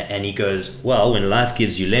detective, and he goes, well, when life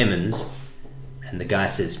gives you lemons, and the guy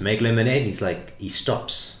says, make lemonade, and he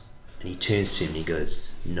stops, and he turns to him and he goes,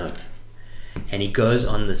 no. And he goes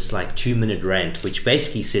on this 2-minute rant, which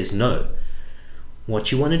basically says, no,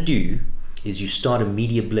 what you want to do is you start a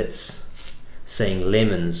media blitz saying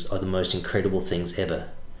lemons are the most incredible things ever.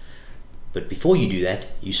 But before you do that,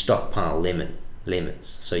 you stockpile lemons.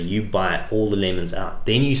 So you buy all the lemons out.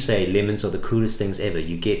 Then you say lemons are the coolest things ever.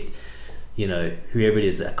 You get, whoever it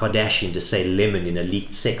is, a Kardashian, to say lemon in a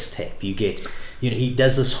leaked sex tape. You get, he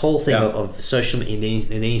does this whole thing of social media, and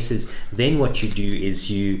then he says, then what you do is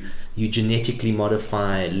you genetically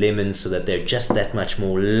modify lemons so that they're just that much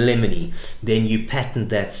more lemony. Then you patent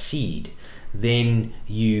that seed. Then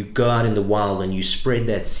you go out in the wild and you spread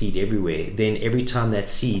that seed everywhere. Then every time that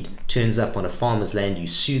seed turns up on a farmer's land, you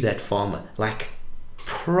sue that farmer.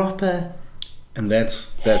 Proper. And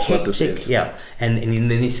that's what this is. Yeah. And then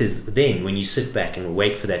he says, then when you sit back and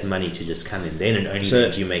wait for that money to just come in, then and only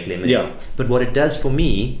then do you make lemonade. Yeah. But what it does for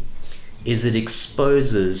me is it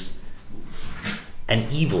exposes an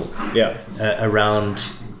evil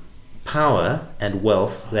around power and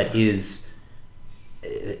wealth that is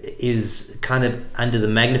kind of under the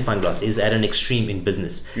magnifying glass, is at an extreme in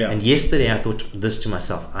business. And yesterday I thought this to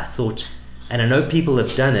myself. I thought, and I know people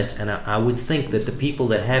have done it, and I would think that the people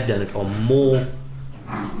that have done it are more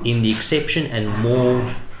in the exception and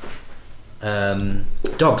more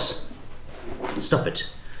dogs. Stop it.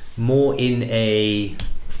 More in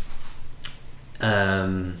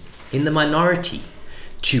the minority.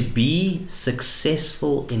 To be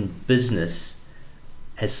successful in business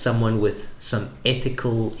as someone with some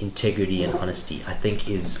ethical integrity and honesty, I think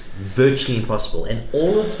is virtually impossible. And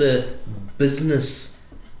all of the business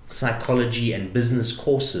psychology and business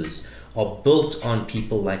courses are built on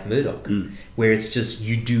people like Murdoch, where it's just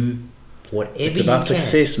you do whatever you can. It's about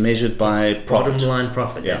success measured by profit. Bottom line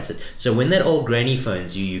profit, that's it. So when that old granny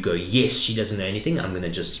phones you, you go, yes, she doesn't know anything. I'm going to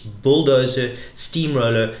just bulldoze her,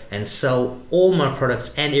 steamroll her, and sell all my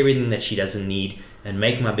products and everything that she doesn't need, and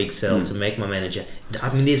make my big sale to make my manager.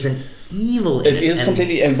 I mean, there's an evil in it. It is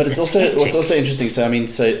completely, but it's also what's also interesting. So I mean,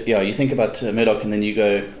 you think about Murdoch, and then you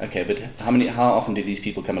go, okay, but how often do these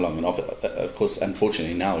people come along? And of course,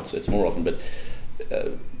 unfortunately, now it's more often. But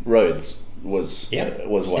Rhodes was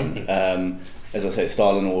one. As I say,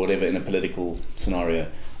 Stalin or whatever in a political scenario.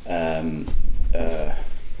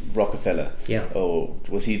 Rockefeller. Or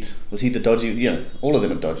was he the dodgy? All of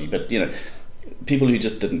them are dodgy, but people who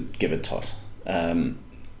just didn't give a toss. And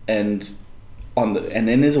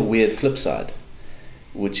then there's a weird flip side,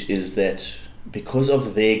 which is that because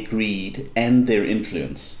of their greed and their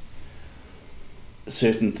influence,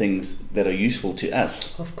 certain things that are useful to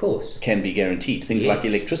us, of course, can be guaranteed. Things like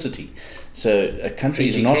electricity. So a country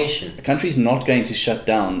is not going to shut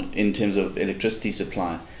down in terms of electricity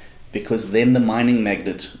supply, because then the mining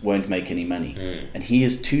magnate won't make any money, and he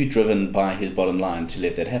is too driven by his bottom line to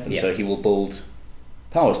let that happen. So he will build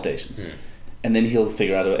power stations. And then he'll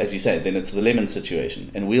figure out, as you say, then it's the lemon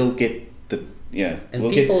situation, and we'll get the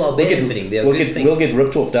and people are benefiting. We'll get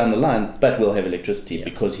ripped off down the line, but we'll have electricity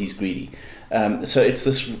because he's greedy. So it's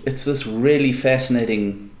this really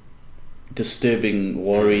fascinating, disturbing,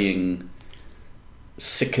 worrying,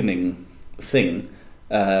 sickening thing.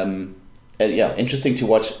 Interesting to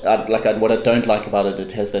watch. What I don't like about it,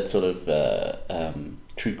 it has that sort of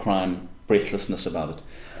true crime breathlessness about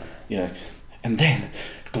it. And then.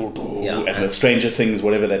 And the Stranger Things,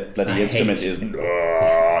 whatever that bloody instrument is,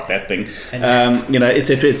 that thing,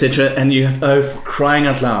 etc., etc. And you, for crying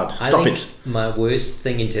out loud, stop it. My worst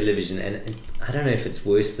thing in television, and I don't know if it's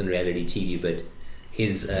worse than reality TV, but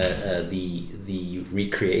is the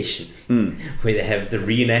recreation, where they have the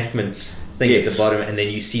reenactments thing at the bottom, and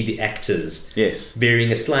then you see the actors bearing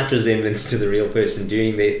a slight resemblance to the real person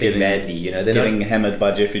doing their thing badly. They're getting hammered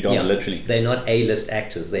by Jeffrey Dahmer, literally. They're not A-list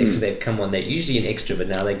actors. They've come on. They're usually an extra, but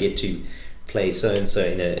now they get to play so and so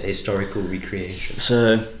in a historical recreation.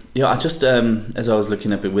 So I just as I was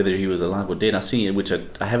looking up at whether he was alive or dead, I see, which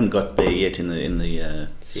I haven't got there yet in the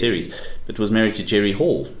series, but was married to Jerry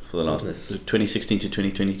Hall for the last 2016 to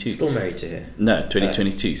 2022. Still married to her? No,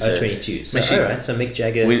 2022. 22. So all right. So Mick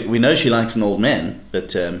Jagger. We know she likes an old man,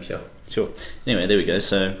 but sure. Anyway, there we go.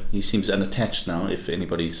 So he seems unattached now, if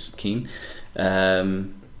anybody's keen.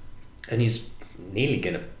 And he's nearly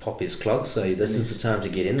going to pop his clog, so this is the time to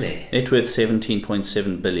get in there. Net worth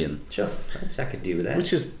 17.7 billion. Sure, I could do with that.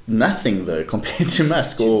 Which is nothing though compared to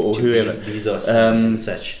Musk or whoever. Bezos and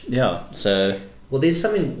such. Yeah, so Well, there's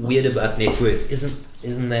something weird about net worth,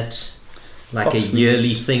 isn't that like Fox a yearly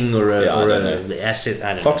News thing or I don't a know. asset?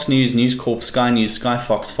 I don't Fox News, News Corp, Sky News, Sky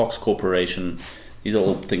Fox, Fox Corporation. These are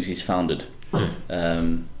all things he's founded.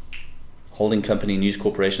 Holding company, News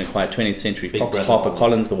Corporation acquired 20th Century Big Fox, brother.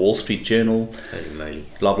 HarperCollins, The Wall Street Journal, know. Holy moly.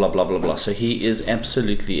 blah blah blah blah blah. So he is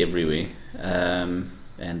absolutely everywhere, and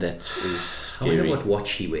that is I scary. wonder what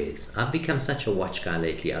watch he wears. I've become such a watch guy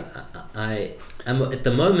lately. I'm at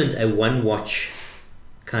the moment a one watch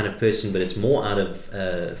kind of person, but it's more out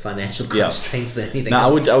of financial constraints than anything Now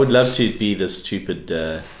else. I would love to be the stupid,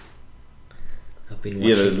 I've been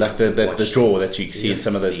you know, watching like lots of the watch draw that you see in Yes,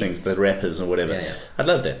 some of those see. things, the rappers or whatever. Yeah, yeah. I'd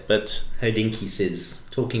love that, but Hodinky says,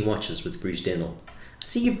 talking watches with Bruce Dennell. I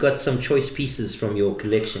see you've got some choice pieces from your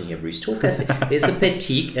collection here, Bruce. Talk us. There's a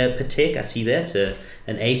Patek, I see that.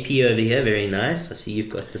 An AP over here, very nice. I see you've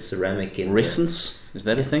got the ceramic in Resonance, is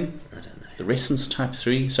that a thing? I don't know. The Resonance Type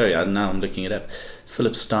 3? Sorry, now I'm looking it up.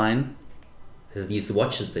 Philip Stein. Are these the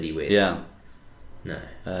watches that he wears? Yeah. No.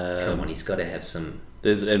 Come on, he's got to have some...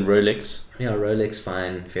 And Rolex. Yeah, Rolex,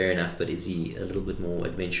 fine, fair enough, but is he a little bit more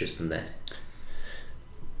adventurous than that?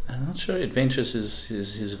 I'm not sure adventurous is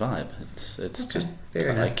his vibe. It's Okay, just fair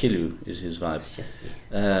enough. Aikilu is his vibe. Yes.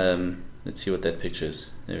 Let's see what that picture is.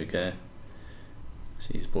 There we go.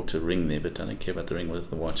 See, he's bought a ring there, but I don't care about the ring. What is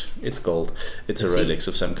the watch? It's gold. It's a Let's see. Rolex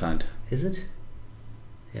of some kind. Is it?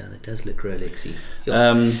 Yeah, that does look Rolexy.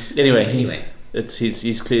 Anyway, it's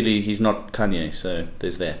he's clearly he's not Kanye, so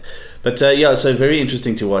there's that. But so very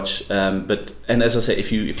interesting to watch. And as I say,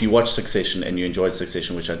 if you watch Succession and you enjoyed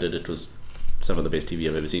Succession, which I did, it was some of the best TV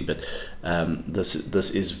I've ever seen. But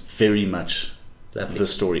this is very much Lovely. the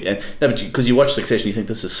story, and because you watch Succession, you think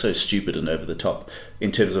this is so stupid and over the top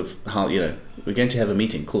in terms of how we're going to have a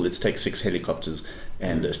meeting. Cool, let's take 6 helicopters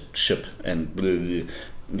and a ship and blah, blah, blah.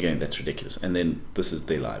 Again, that's ridiculous. And then this is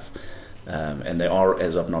their life, and they are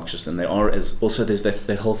as obnoxious, and they are as also there's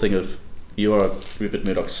that whole thing of you are Rupert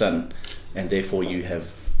Murdoch's son, and therefore you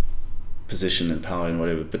have position and power and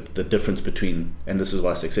whatever. But the difference between, and this is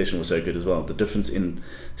why Succession was so good as well, the difference in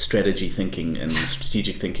strategy thinking and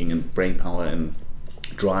strategic thinking and brain power and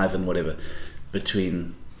drive and whatever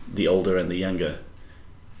between the older and the younger.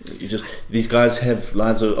 These guys have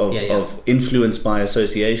lives of influence by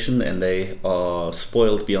association, and they are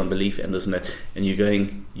spoiled beyond belief, and this and that, and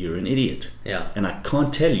you're an idiot. Yeah. And I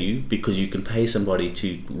can't tell you because you can pay somebody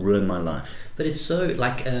to ruin my life. But it's so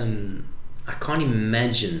like I can't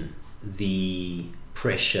imagine the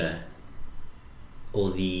pressure or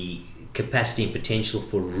the capacity and potential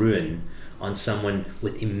for ruin on someone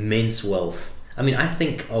with immense wealth. I mean, I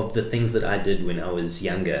think of the things that I did when I was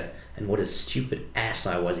younger and what a stupid ass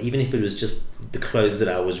I was, even if it was just the clothes that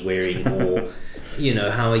I was wearing or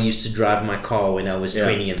how I used to drive my car when I was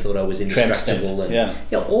 20 and thought I was indestructible, and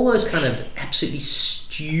all those kind of absolutely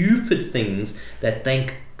stupid things that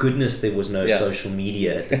thank goodness there was no social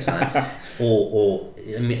media at the time. or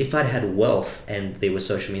I mean, if I'd had wealth and there was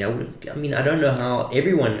social media, I don't know how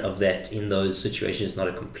everyone of that in those situations is not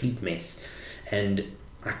a complete mess. And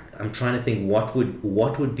I'm trying to think what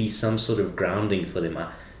would be some sort of grounding for them.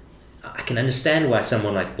 I can understand why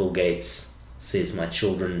someone like Bill Gates says my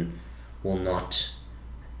children will not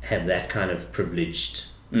have that kind of privileged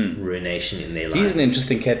ruination in their life. He's an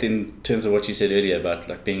interesting cat in terms of what you said earlier about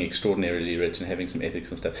like being extraordinarily rich and having some ethics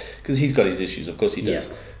and stuff, because he's got his issues, of course he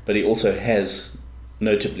does, but he also has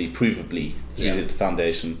notably, provably through the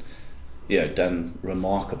foundation done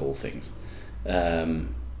remarkable things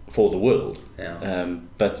for the world.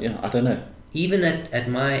 But I don't know, even at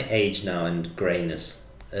my age now and greyness,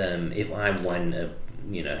 if I won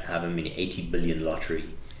however many 80 billion lottery.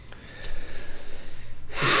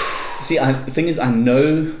 See, the thing is, I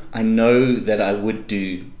know that I would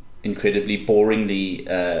do incredibly boringly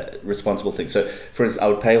responsible things. So, for instance, I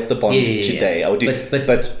would pay off the bond today. I would do,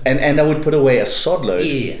 but I would put away a sod load.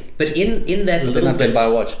 But in that little bit, buy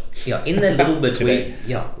a watch. Yeah, in that little bit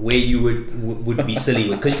where you would be silly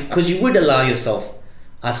because you would allow yourself.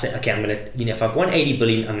 I'd say, okay, I'm gonna if I've won 80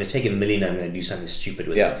 billion, I'm gonna take $1 million. I'm gonna do something stupid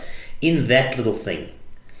with it. In that little thing.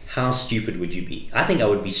 How stupid would you be? I think I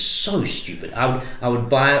would be so stupid. I would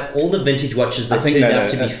buy all the vintage watches that turned out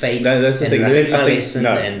to be fake. No, that's the thing.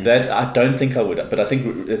 I don't think I would. But I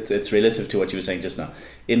think it's relative to what you were saying just now.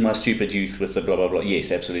 In my stupid youth with the blah blah blah,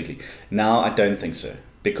 yes, absolutely. Now I don't think so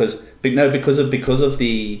because of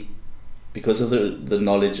the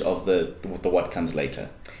knowledge of the what comes later.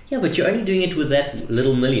 Yeah, but you're only doing it with that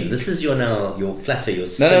little million. This is your flatter, your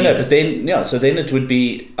No. But then so then it would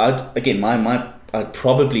be I'd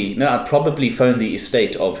probably phone the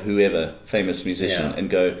estate of whoever famous musician and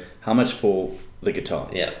go, how much for the guitar?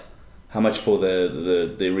 Yeah. How much for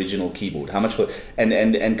the original keyboard? How much for and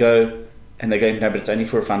they're going, no, but it's only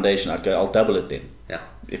for a foundation. I'd go, I'll double it then. Yeah.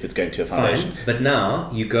 If it's going to a foundation. Fine. But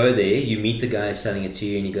now you go there, you meet the guy selling it to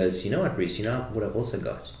you, and he goes, you know what, Bruce? You know what I've also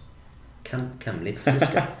got? Come, let's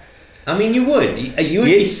just go. I mean, you would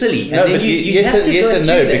be silly. And no, then but yes and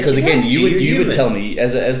no, because again, you would tell me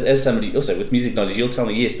as somebody also with music knowledge, you'll tell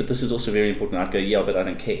me yes, but this is also very important. I'd go, yeah, but I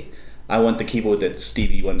don't care. I want the keyboard that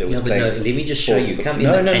Stevie Wonder was playing. No, let me just show you. Come in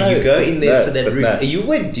and you go in there to that room. No. You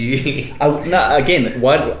would, do you? No, again,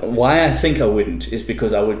 why I think I wouldn't is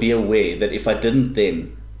because I would be aware that if I didn't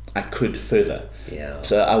then, I could further. Yeah.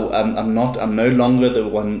 So I'm no longer the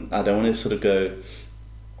one. I don't want to sort of go.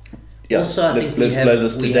 Yeah, also, I think we have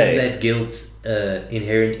that guilt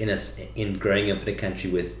inherent in us in growing up in a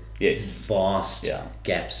country with vast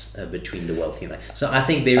gaps between the wealthy and so I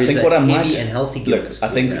think there is a heavy and healthy guilt. Look, I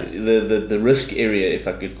think the risk area, if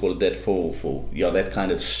I could call it that, for that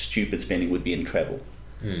kind of stupid spending would be in travel.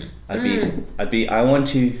 I've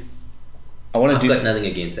got nothing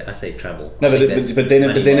against that. I say travel. No, but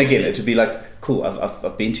then again, it would be like, cool.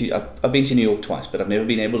 I've been to New York twice, but I've never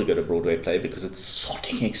been able to go to Broadway play because it's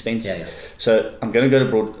sodding expensive. Yeah. So I'm going to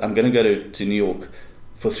go to New York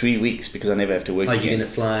for 3 weeks because I never have to work. Are you going to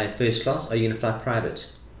fly first class? Are you going to fly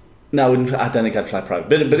private? No, I don't think I'd fly private.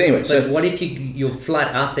 But anyway. But so what if your flight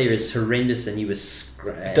out there is horrendous and you were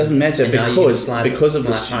it doesn't matter because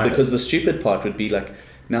the stupid part would be like,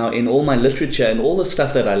 now, in all my literature and all the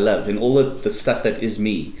stuff that I love, in all the stuff that is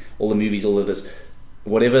me, all the movies, all of this,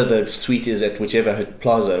 whatever the suite is at whichever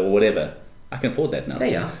plaza or whatever, I can afford that now.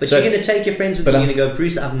 Yeah. But you're going to take your friends with you. You're going to go,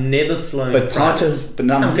 Bruce, I've never flown private. But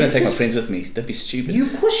now I'm going to take my friends with me. Don't be stupid.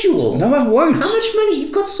 Of course you will. No, I won't. How much money?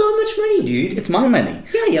 You've got so much money, dude. It's my money.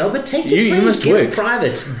 Yeah, but take your friends. You must work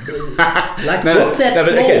private. Book that floor.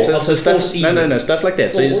 Okay, so stuff. Stuff like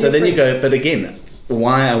that. So then you go. But again,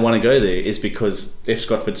 why I want to go there is because F.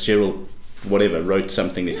 Scott Fitzgerald, whatever, wrote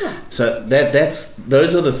something there. Yeah. So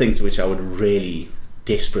those are the things which I would really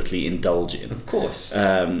desperately indulge in. Of course.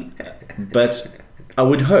 But I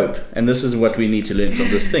would hope, and this is what we need to learn from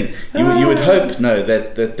this thing, you would hope,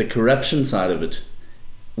 that the corruption side of it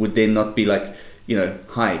would then not be like,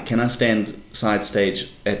 hi, can I stand side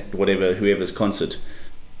stage at whoever's concert?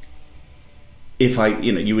 If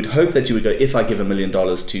you would hope that you would go, if I give $1 million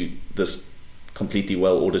to this completely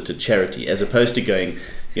well audited charity, as opposed to going,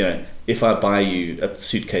 if I buy you a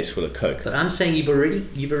suitcase full of Coke. But I'm saying you've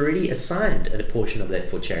already assigned a portion of that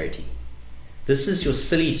for charity. This is your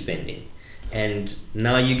silly spending, and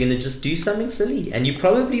now you're going to just do something silly, and you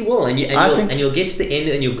probably will, and you'll get to the end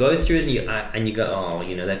and you'll go through it and you go, oh,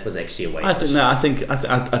 that was actually a waste. I think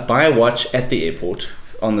I'd buy a watch at the airport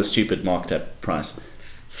on the stupid marked up price.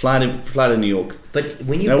 Fly to New York. But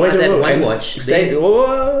when you buy that one watch, stay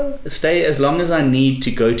as long as I need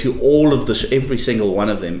to go to all of every single one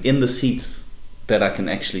of them in the seats that I can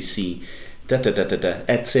actually see, at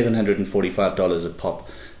 $745 a pop,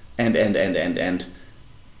 and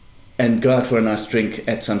go out for a nice drink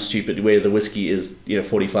at some stupid where the whiskey is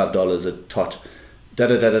 $45 a tot,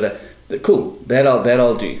 Cool, that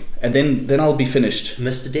I'll do, and then I'll be finished.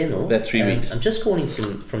 Mr. Dennell, that 3 weeks. I'm just calling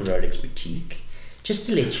from Rolex Boutique. Just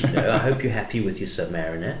to let you know, I hope you're happy with your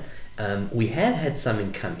Submariner. We have had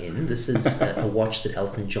something come in. This is a watch that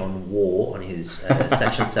Elton John wore on his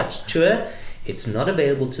such and such tour. It's not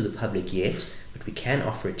available to the public yet, but we can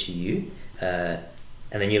offer it to you.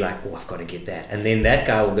 And then you're like, oh, I've got to get that. And then that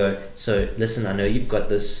guy will go, so listen, I know you've got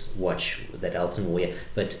this watch that Elton wore,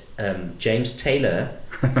 but James Taylor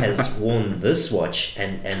has worn this watch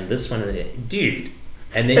and this one, dude.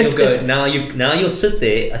 And then you'll go, now you'll sit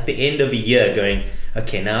there at the end of a year going,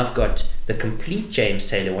 okay, now I've got the complete James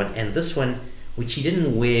Taylor one and this one, which he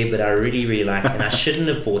didn't wear, but I really, really like, and I shouldn't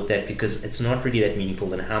have bought that because it's not really that meaningful.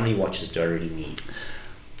 Then how many watches do I really need?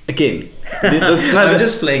 Again, I'm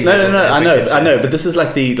just playing. No, I know, but this is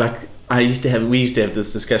like we used to have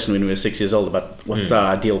this discussion when we were 6 years old about what's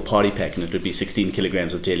our ideal party pack, and it would be 16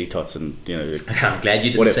 kilograms of jelly tots, and I'm glad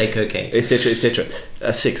you didn't say cocaine,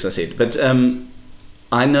 etc. 6, I said, but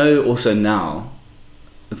I know also now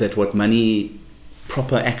that what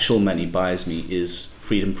proper actual money buys me is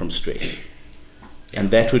freedom from stress,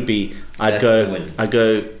 and that would be I'd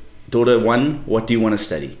go, daughter one, what do you want to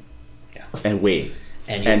study, and where.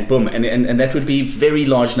 And boom, and that would be very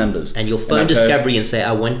large numbers. And you'll phone Discovery and say,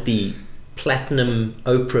 I want the platinum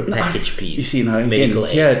Oprah package, please. You see, now again,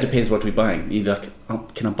 here it depends what we're buying. You're like,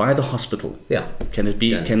 can I buy the hospital? Yeah. Can it be?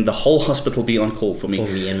 Done. Can the whole hospital be on call for me?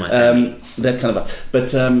 For me and my family. That kind of.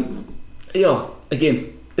 But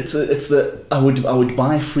again, I would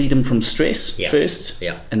buy freedom from stress first.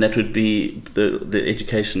 Yeah. And that would be the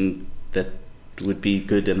education that would be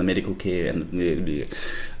good, and the medical care and the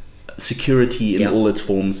security in all its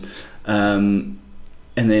forms, and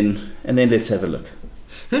then let's have a look.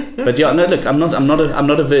 But yeah, no, look, I'm not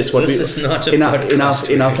averse. What This is not a in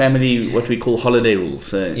podcast, our family, what we call holiday rules.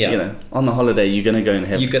 So you know, on the holiday, you're going to go and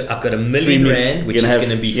have. I've got $1 million rand, which is going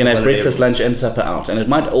to be. You're going to have breakfast, lunch, and supper out, and it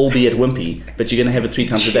might all be at Wimpy, but you're going to have it 3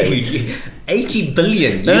 times a day. 80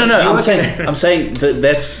 billion. No. I'm saying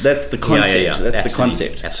that's the concept. That's the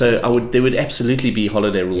concept. Absolutely. So there would absolutely be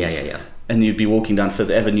holiday rules. Yeah. And you'd be walking down Fifth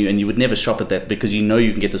Avenue, and you would never shop at that because you know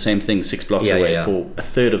you can get the same thing 6 blocks away for a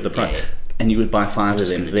third of the price. Yeah. And you would buy 5 of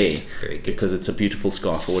them there because it's a beautiful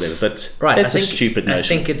scarf or whatever. But that's a stupid notion.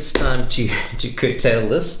 I think it's time to curtail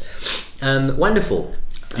this. Wonderful.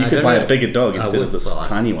 You could buy a bigger dog instead of this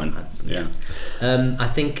tiny one. I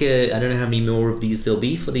think I don't know how many more of these there'll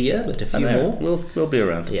be for the year, but a few more. We'll be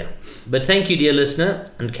around. Yeah. But thank you, dear listener,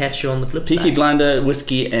 and catch you on the flip side. Peaky Blinder,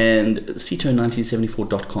 whiskey, and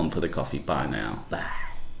Ceto1974.com for the coffee. Bye now. Bye.